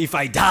 Say, if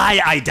I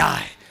die, I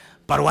die.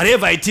 But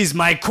whatever it is,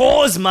 my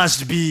cause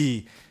must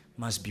be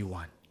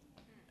one.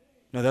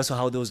 No, that's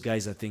how those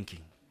guys are thinking.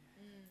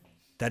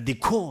 That the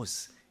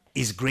cause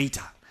is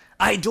greater.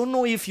 I don't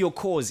know if your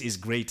cause is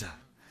greater.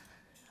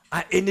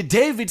 And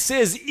David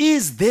says,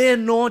 is there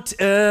not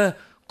a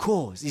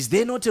cause? Is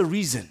there not a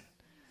reason?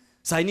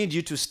 So I need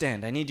you to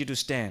stand. I need you to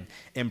stand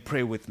and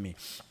pray with me.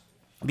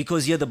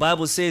 Because here the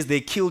Bible says they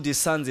killed his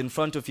sons in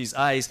front of his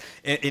eyes.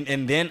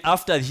 And then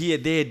after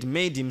they had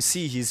made him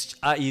see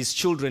his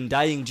children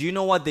dying, do you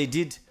know what they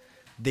did?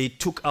 They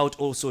took out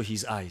also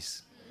his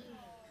eyes.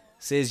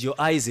 Says, your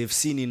eyes have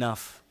seen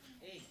enough.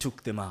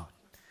 Took them out.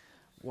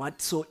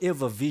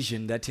 Whatsoever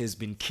vision that has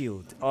been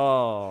killed.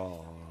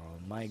 Oh,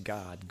 my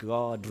God.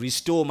 God,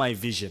 restore my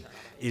vision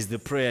is the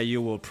prayer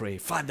you will pray.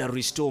 Father,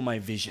 restore my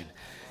vision.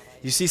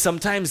 You see,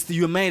 sometimes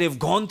you might have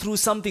gone through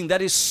something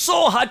that is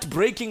so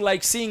heartbreaking,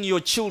 like seeing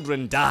your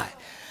children die.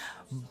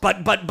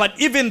 But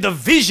even the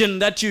vision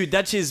that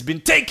has been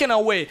taken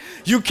away,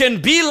 you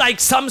can be like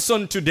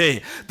Samson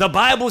today. The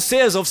Bible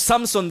says of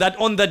Samson that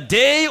on the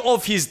day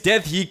of his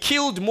death, he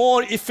killed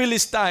more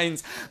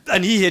Philistines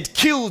than he had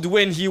killed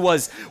when he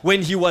was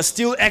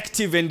still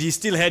active and he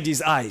still had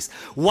his eyes.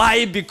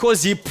 Why?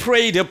 Because he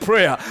prayed a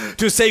prayer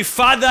to say,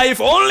 Father,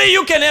 if only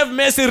you can have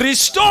mercy,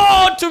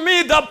 restore to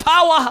me the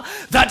power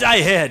that I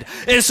had.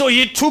 And so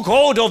he took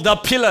hold of the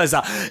pillars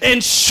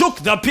and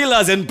shook the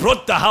pillars and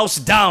brought the house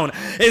down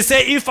and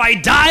said, if I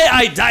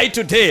die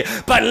today,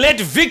 but let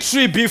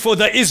victory be for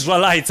the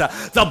Israelites.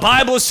 The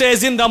Bible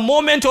says in the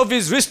moment of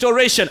his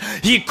restoration,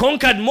 he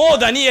conquered more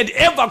than he had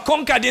ever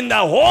conquered in the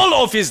whole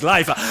of his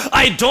life.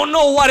 I don't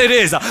know what it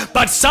is,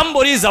 but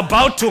somebody is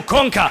about to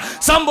conquer.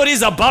 Somebody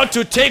is about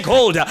to take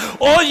hold.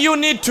 All you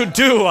need to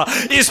do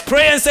is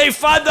pray and say,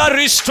 Father,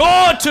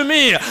 restore to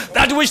me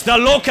that which the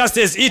locust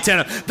has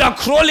eaten, the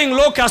crawling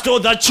locust or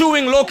the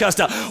chewing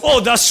locust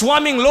or the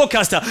swarming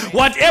locust,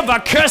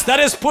 whatever curse that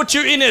has put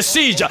you in a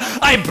siege,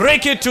 I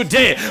break it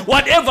today.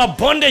 Whatever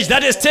bondage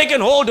that has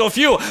taken hold of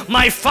you,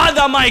 my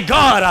Father, my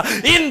God,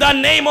 in the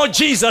name of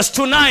Jesus,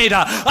 tonight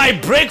I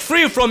break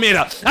free from it.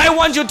 I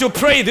want you to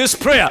pray this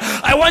prayer.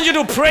 I want you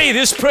to pray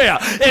this prayer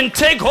and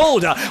take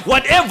hold.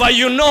 Whatever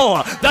you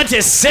know that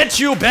has set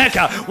you back,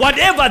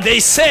 whatever they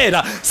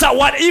said. So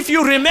what if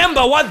you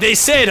remember what they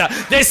said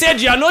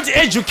you are not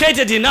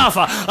educated enough.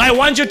 I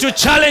want you to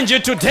challenge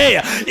it today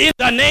in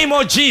the name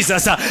of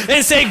Jesus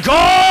and say,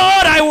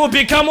 God, I will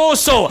become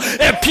also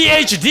a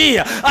PhD.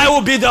 I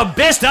will be the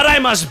best that I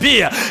must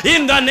be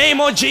in the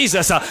name of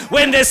Jesus.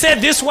 When they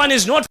said this one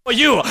is not for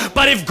you,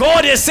 but if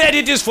God has said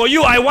it is for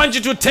you, I want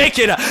you to take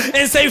it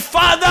and say,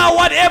 Father,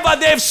 whatever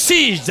they've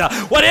seized,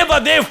 whatever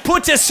they've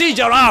put a siege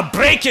around,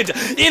 break it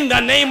in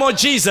the name of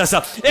Jesus.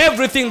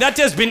 Everything that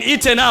has been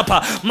eaten up,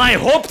 my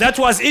hope that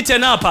was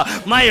eaten up,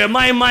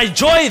 my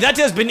joy that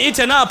has been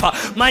eaten up,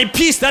 my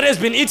peace that has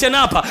been eaten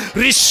up,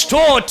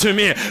 restore to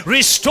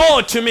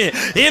me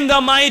in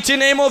the mighty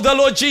name of the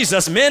Lord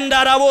Jesus.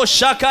 Mendarabo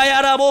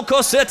shakaya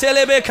raboko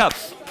setelebeka.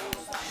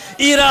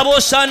 Irabo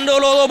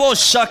shandolobo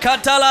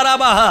shakatala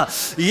rabaha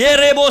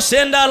yerebo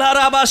sendala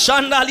raba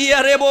shandali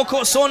yerebo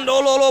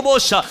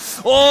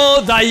kosondolobosha.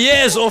 Oh, the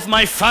years of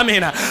my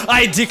famine,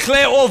 I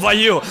declare over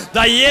you,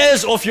 the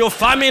years of your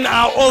famine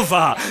are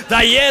over.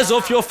 The years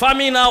of your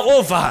famine are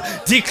over.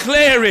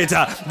 Declare it.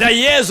 The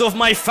years of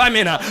my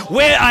famine,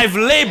 where I've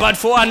labored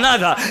for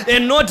another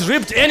and not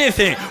reaped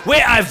anything,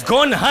 where I've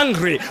gone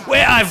hungry,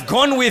 where I've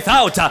gone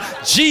without.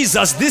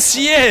 Jesus, this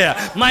year,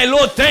 my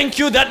Lord, thank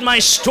you that my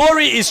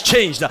story is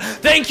changed.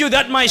 Thank you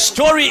that my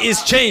story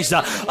is changed.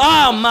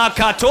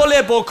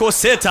 Makatole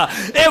bokoseta.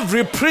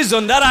 Every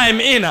prison that I am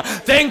in,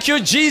 thank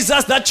you,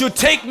 Jesus, that you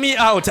take me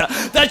out,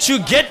 that you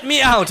get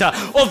me out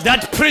of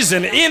that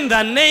prison in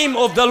the name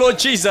of the Lord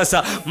Jesus.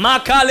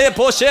 Makale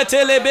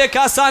poshete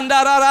lebeka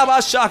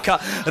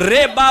sandararabashaka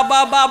reba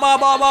baba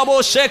baba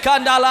bo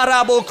shekandala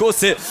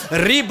rabokose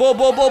ribo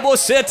bobo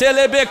sete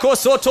lebeko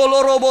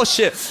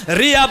sotoloroboshe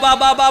ria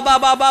baba baba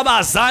baba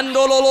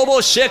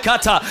zandololobo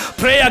shekata.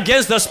 Pray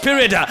against the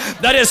spirit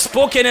that has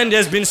spoken and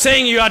has been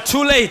saying you are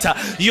too late,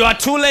 you are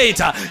too late,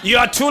 you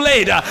are too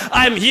late,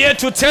 I'm here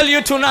to tell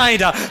you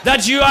tonight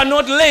that you are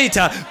not late.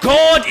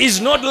 God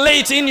is not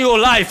late in your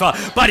life,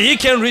 but He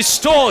can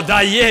restore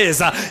the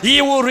years.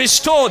 He will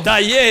restore the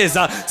years.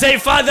 Say,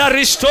 Father,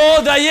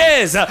 restore the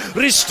years.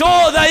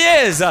 Restore the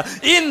years.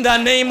 In the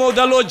name of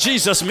the Lord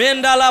Jesus.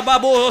 Mendala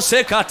babo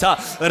sekata.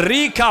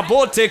 Rika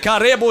bote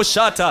karebo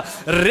shata.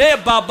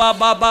 Reba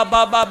baba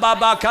baba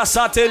baba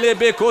kasate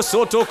lebeko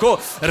sotoko.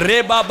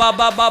 Reba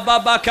baba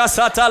baba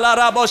kasata la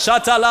rabo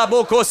shata la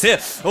boko se.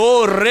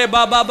 Oh,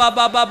 reba baba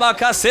baba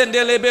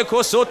kasende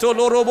lebeko soto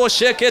lorobo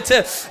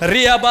shekete.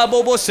 Ria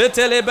babo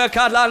sete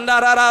lebeka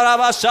landara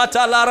raba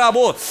shata la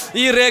rabo.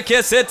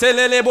 Ireke sete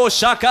lelebo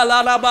shaka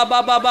la raba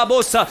baba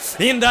bosa.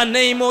 In the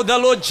name of the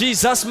Lord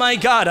Jesus, my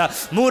God.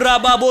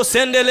 Murababo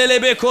sende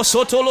lelebeko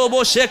soto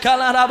lobo sheka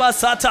la raba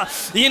sata.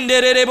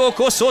 Inderebo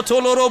kosoto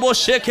lorobo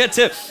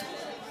shekete.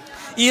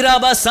 Say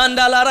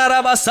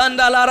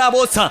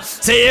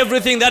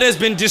everything that has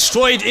been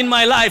destroyed in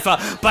my life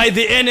by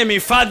the enemy,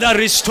 Father,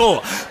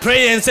 restore.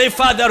 Pray and say,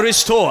 Father,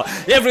 restore.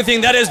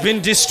 Everything that has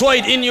been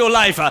destroyed in your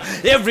life,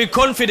 every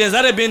confidence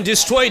that has been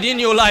destroyed in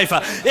your life,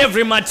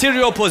 every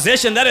material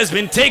possession that has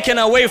been taken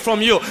away from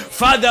you,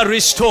 Father,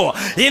 restore.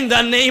 In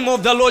the name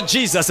of the Lord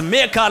Jesus.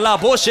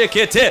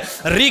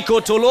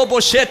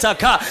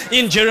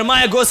 In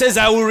Jeremiah, God says,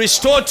 I will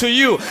restore to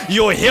you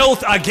your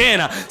health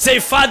again. Say,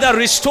 Father,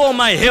 restore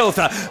my health.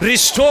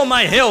 Restore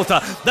my health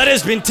that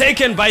has been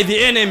taken by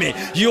the enemy.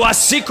 You are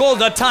sick all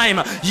the time.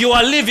 You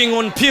are living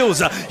on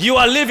pills. You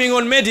are living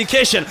on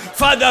medication.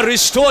 Father,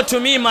 restore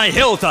to me my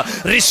health.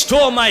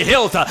 Restore my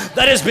health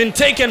that has been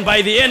taken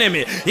by the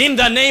enemy. In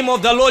the name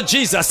of the Lord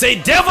Jesus. Say,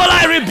 devil,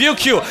 I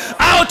rebuke you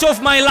out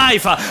of my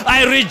life.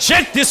 I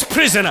reject this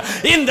prison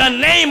in the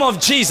name of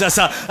Jesus.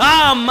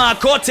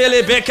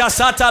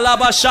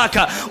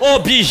 Oh,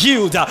 be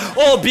healed.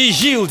 Oh, be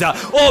healed.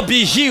 Oh,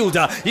 be healed.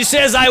 He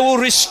says, I will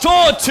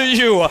restore to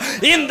you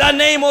in the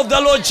name of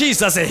the Lord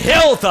Jesus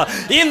health.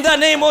 In the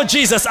name of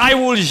Jesus, I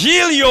will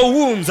heal your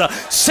wounds,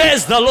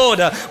 says the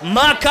Lord.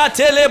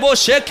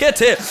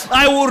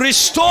 I will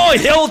restore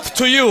health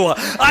to you.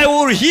 I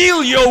will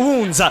heal your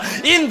wounds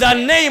in the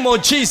name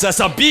of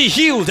Jesus. Be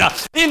healed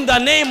in the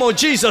name of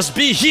Jesus.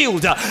 Be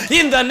healed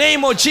in the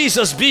name of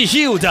Jesus. Be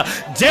healed.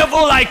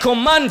 Devil, I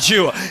command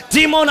you.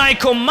 Demon, I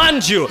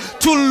command you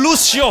to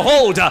loose your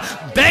hold.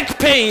 Back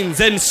pains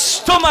and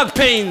stomach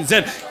pains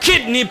and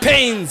kidney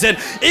pains, and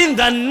in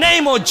the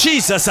name of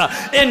Jesus,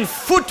 in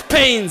foot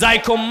pains, I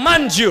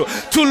command you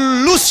to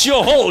loose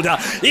your hold.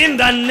 In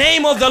the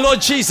name of the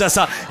Lord Jesus,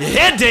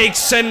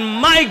 headaches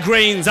and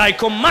migraines, I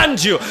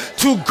command you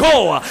to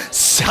go.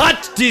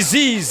 Heart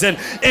disease and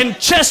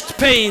chest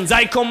pains,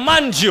 I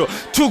command you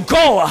to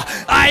go.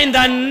 In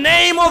the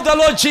name of the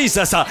Lord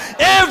Jesus,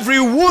 every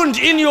wound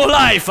in your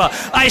life,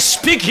 I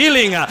speak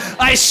healing.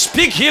 I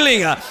speak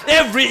healing.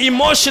 Every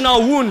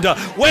emotional wound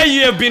where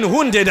you have been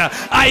wounded,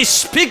 I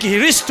speak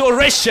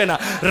restoration,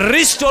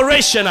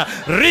 restoration,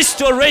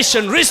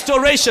 restoration,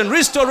 restoration,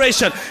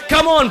 restoration.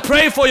 Come on,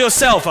 pray for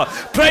yourself.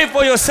 Pray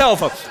for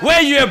yourself.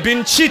 Where you have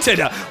been cheated,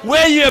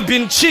 where you have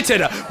been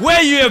cheated,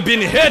 where you have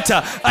been hurt,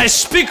 I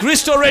speak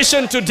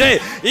restoration today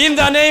in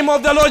the name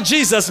of the Lord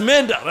Jesus.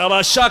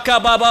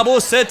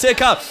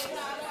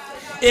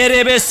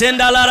 Erebe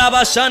senda la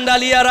raba shanda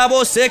liya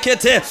rabo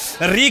sekete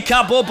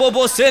rika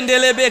bobo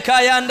sendele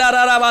bekayanda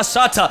raba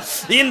sata.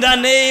 In the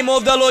name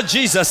of the Lord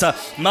Jesus,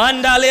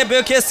 manda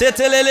lebeke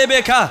setelele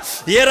beka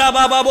yera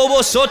baba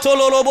bobo soto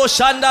lolobo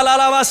shanda la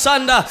raba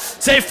sanda.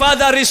 Say,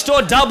 Father,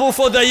 restore double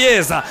for the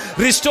years.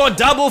 Restore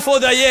double for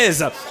the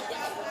years.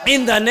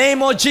 In the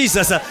name of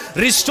Jesus,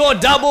 restore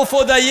double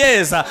for the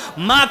years.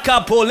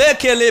 Maka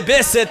poleke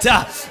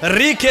lebeseta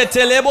rike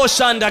telebo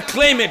shanda.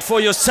 Claim it for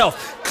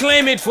yourself.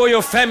 Claim it for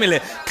your family.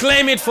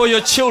 Claim it for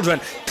your children.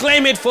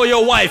 Claim it for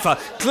your wife.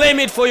 Claim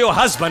it for your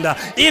husband.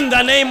 In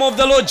the name of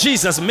the Lord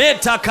Jesus.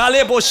 Meta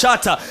kalebo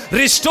shata.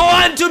 Restore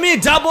unto me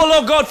double,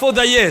 O God, for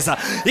the years.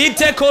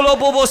 Ite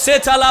kolobobo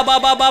seta la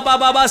baba baba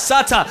baba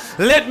sata.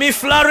 Let me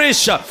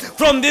flourish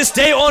from this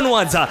day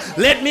onwards.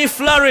 Let me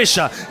flourish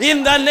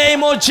in the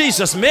name of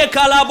Jesus.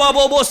 Meka la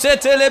babo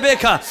sete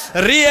lebeka.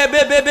 Rie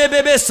bebe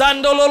bebe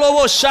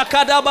sandololobo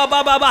shakada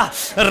baba baba.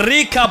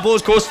 Rika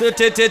boko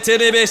sete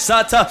telebe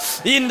sata.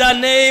 In the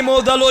name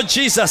of the Lord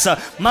Jesus,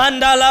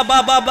 mandala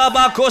baba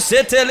baba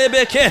kosete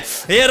lebeke,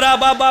 era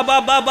baba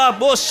baba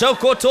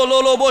boshokoto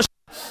lolobo.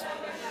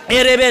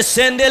 In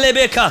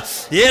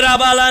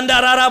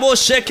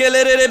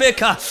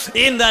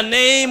the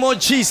name of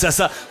Jesus,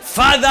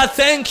 Father,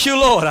 thank you,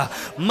 Lord.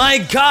 My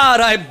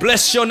God, I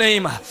bless your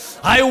name.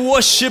 I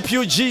worship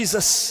you,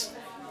 Jesus.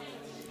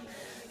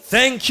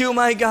 Thank you,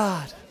 my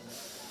God.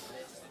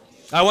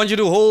 I want you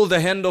to hold the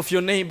hand of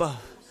your neighbor.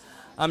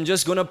 I'm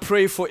just going to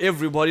pray for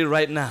everybody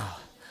right now.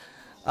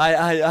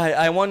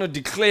 I want to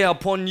declare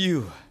upon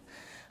you.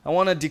 I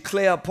want to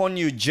declare upon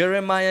you.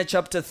 Jeremiah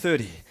chapter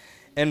 30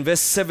 and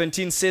verse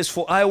 17 says,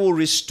 for I will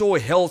restore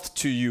health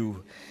to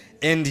you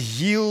and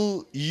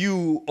heal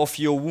you of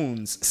your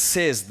wounds,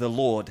 says the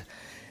Lord.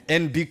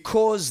 And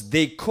because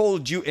they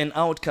called you an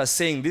outcast,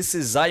 saying, this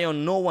is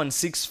Zion, no one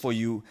seeks for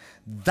you,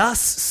 thus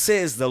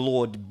says the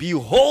Lord,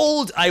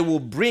 behold, I will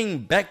bring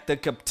back the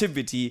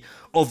captivity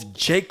of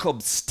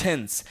Jacob's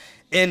tents,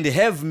 and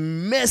have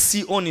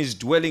mercy on his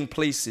dwelling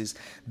places.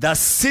 The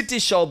city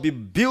shall be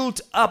built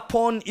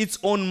upon its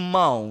own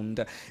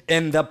mound,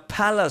 and the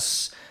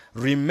palace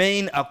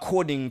remain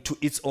according to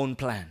its own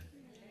plan.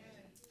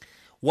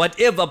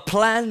 Whatever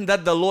plan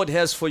that the Lord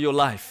has for your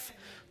life,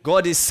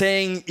 God is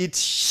saying it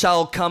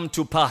shall come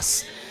to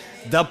pass.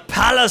 The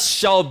palace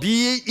shall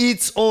be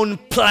its own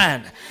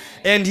plan.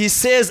 And he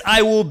says,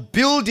 I will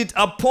build it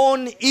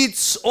upon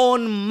its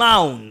own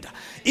mound,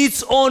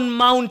 its own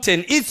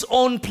mountain, its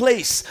own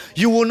place.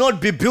 You will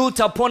not be built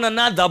upon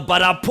another,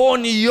 but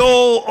upon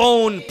your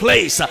own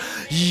place.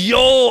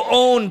 Your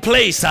own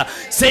place.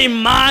 Say,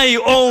 my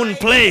own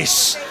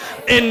place.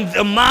 In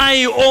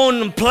my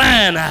own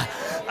plan,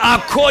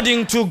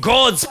 according to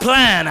God's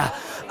plan,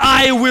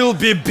 I will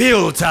be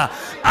built.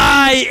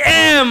 I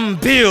am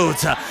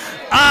built.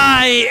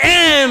 I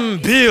am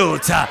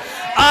built.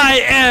 I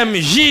am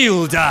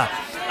healed.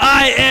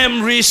 I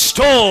am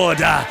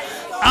restored.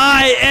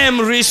 I am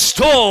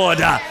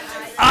restored.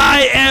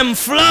 I am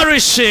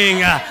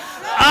flourishing.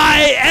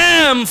 I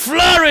am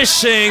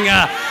flourishing.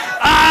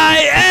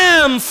 I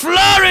am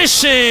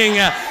flourishing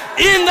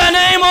in the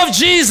name of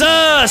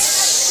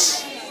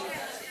Jesus.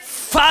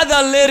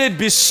 Father, let it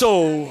be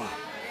so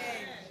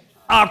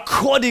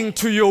according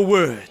to your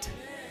word.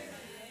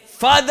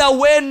 Father,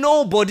 where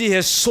nobody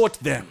has sought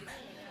them,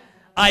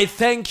 I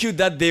thank you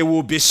that they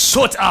will be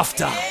sought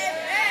after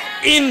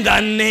in the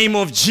name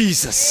of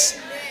Jesus.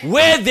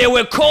 Where they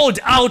were called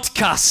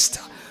outcast,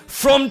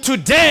 from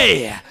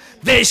today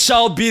they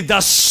shall be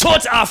the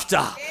sought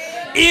after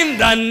in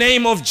the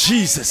name of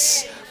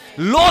Jesus.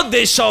 Lord,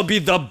 they shall be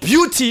the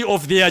beauty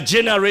of their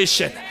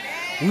generation.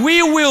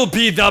 We will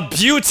be the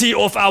beauty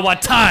of our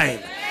time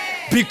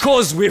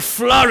because we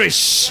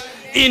flourish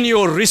in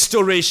your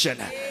restoration.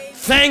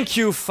 Thank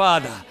you,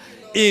 Father.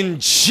 In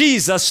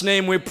Jesus'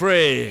 name we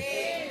pray.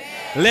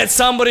 Let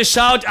somebody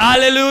shout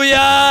hallelujah.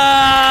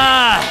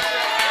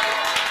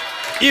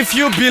 If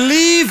you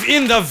believe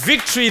in the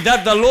victory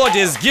that the Lord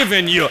has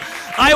given you,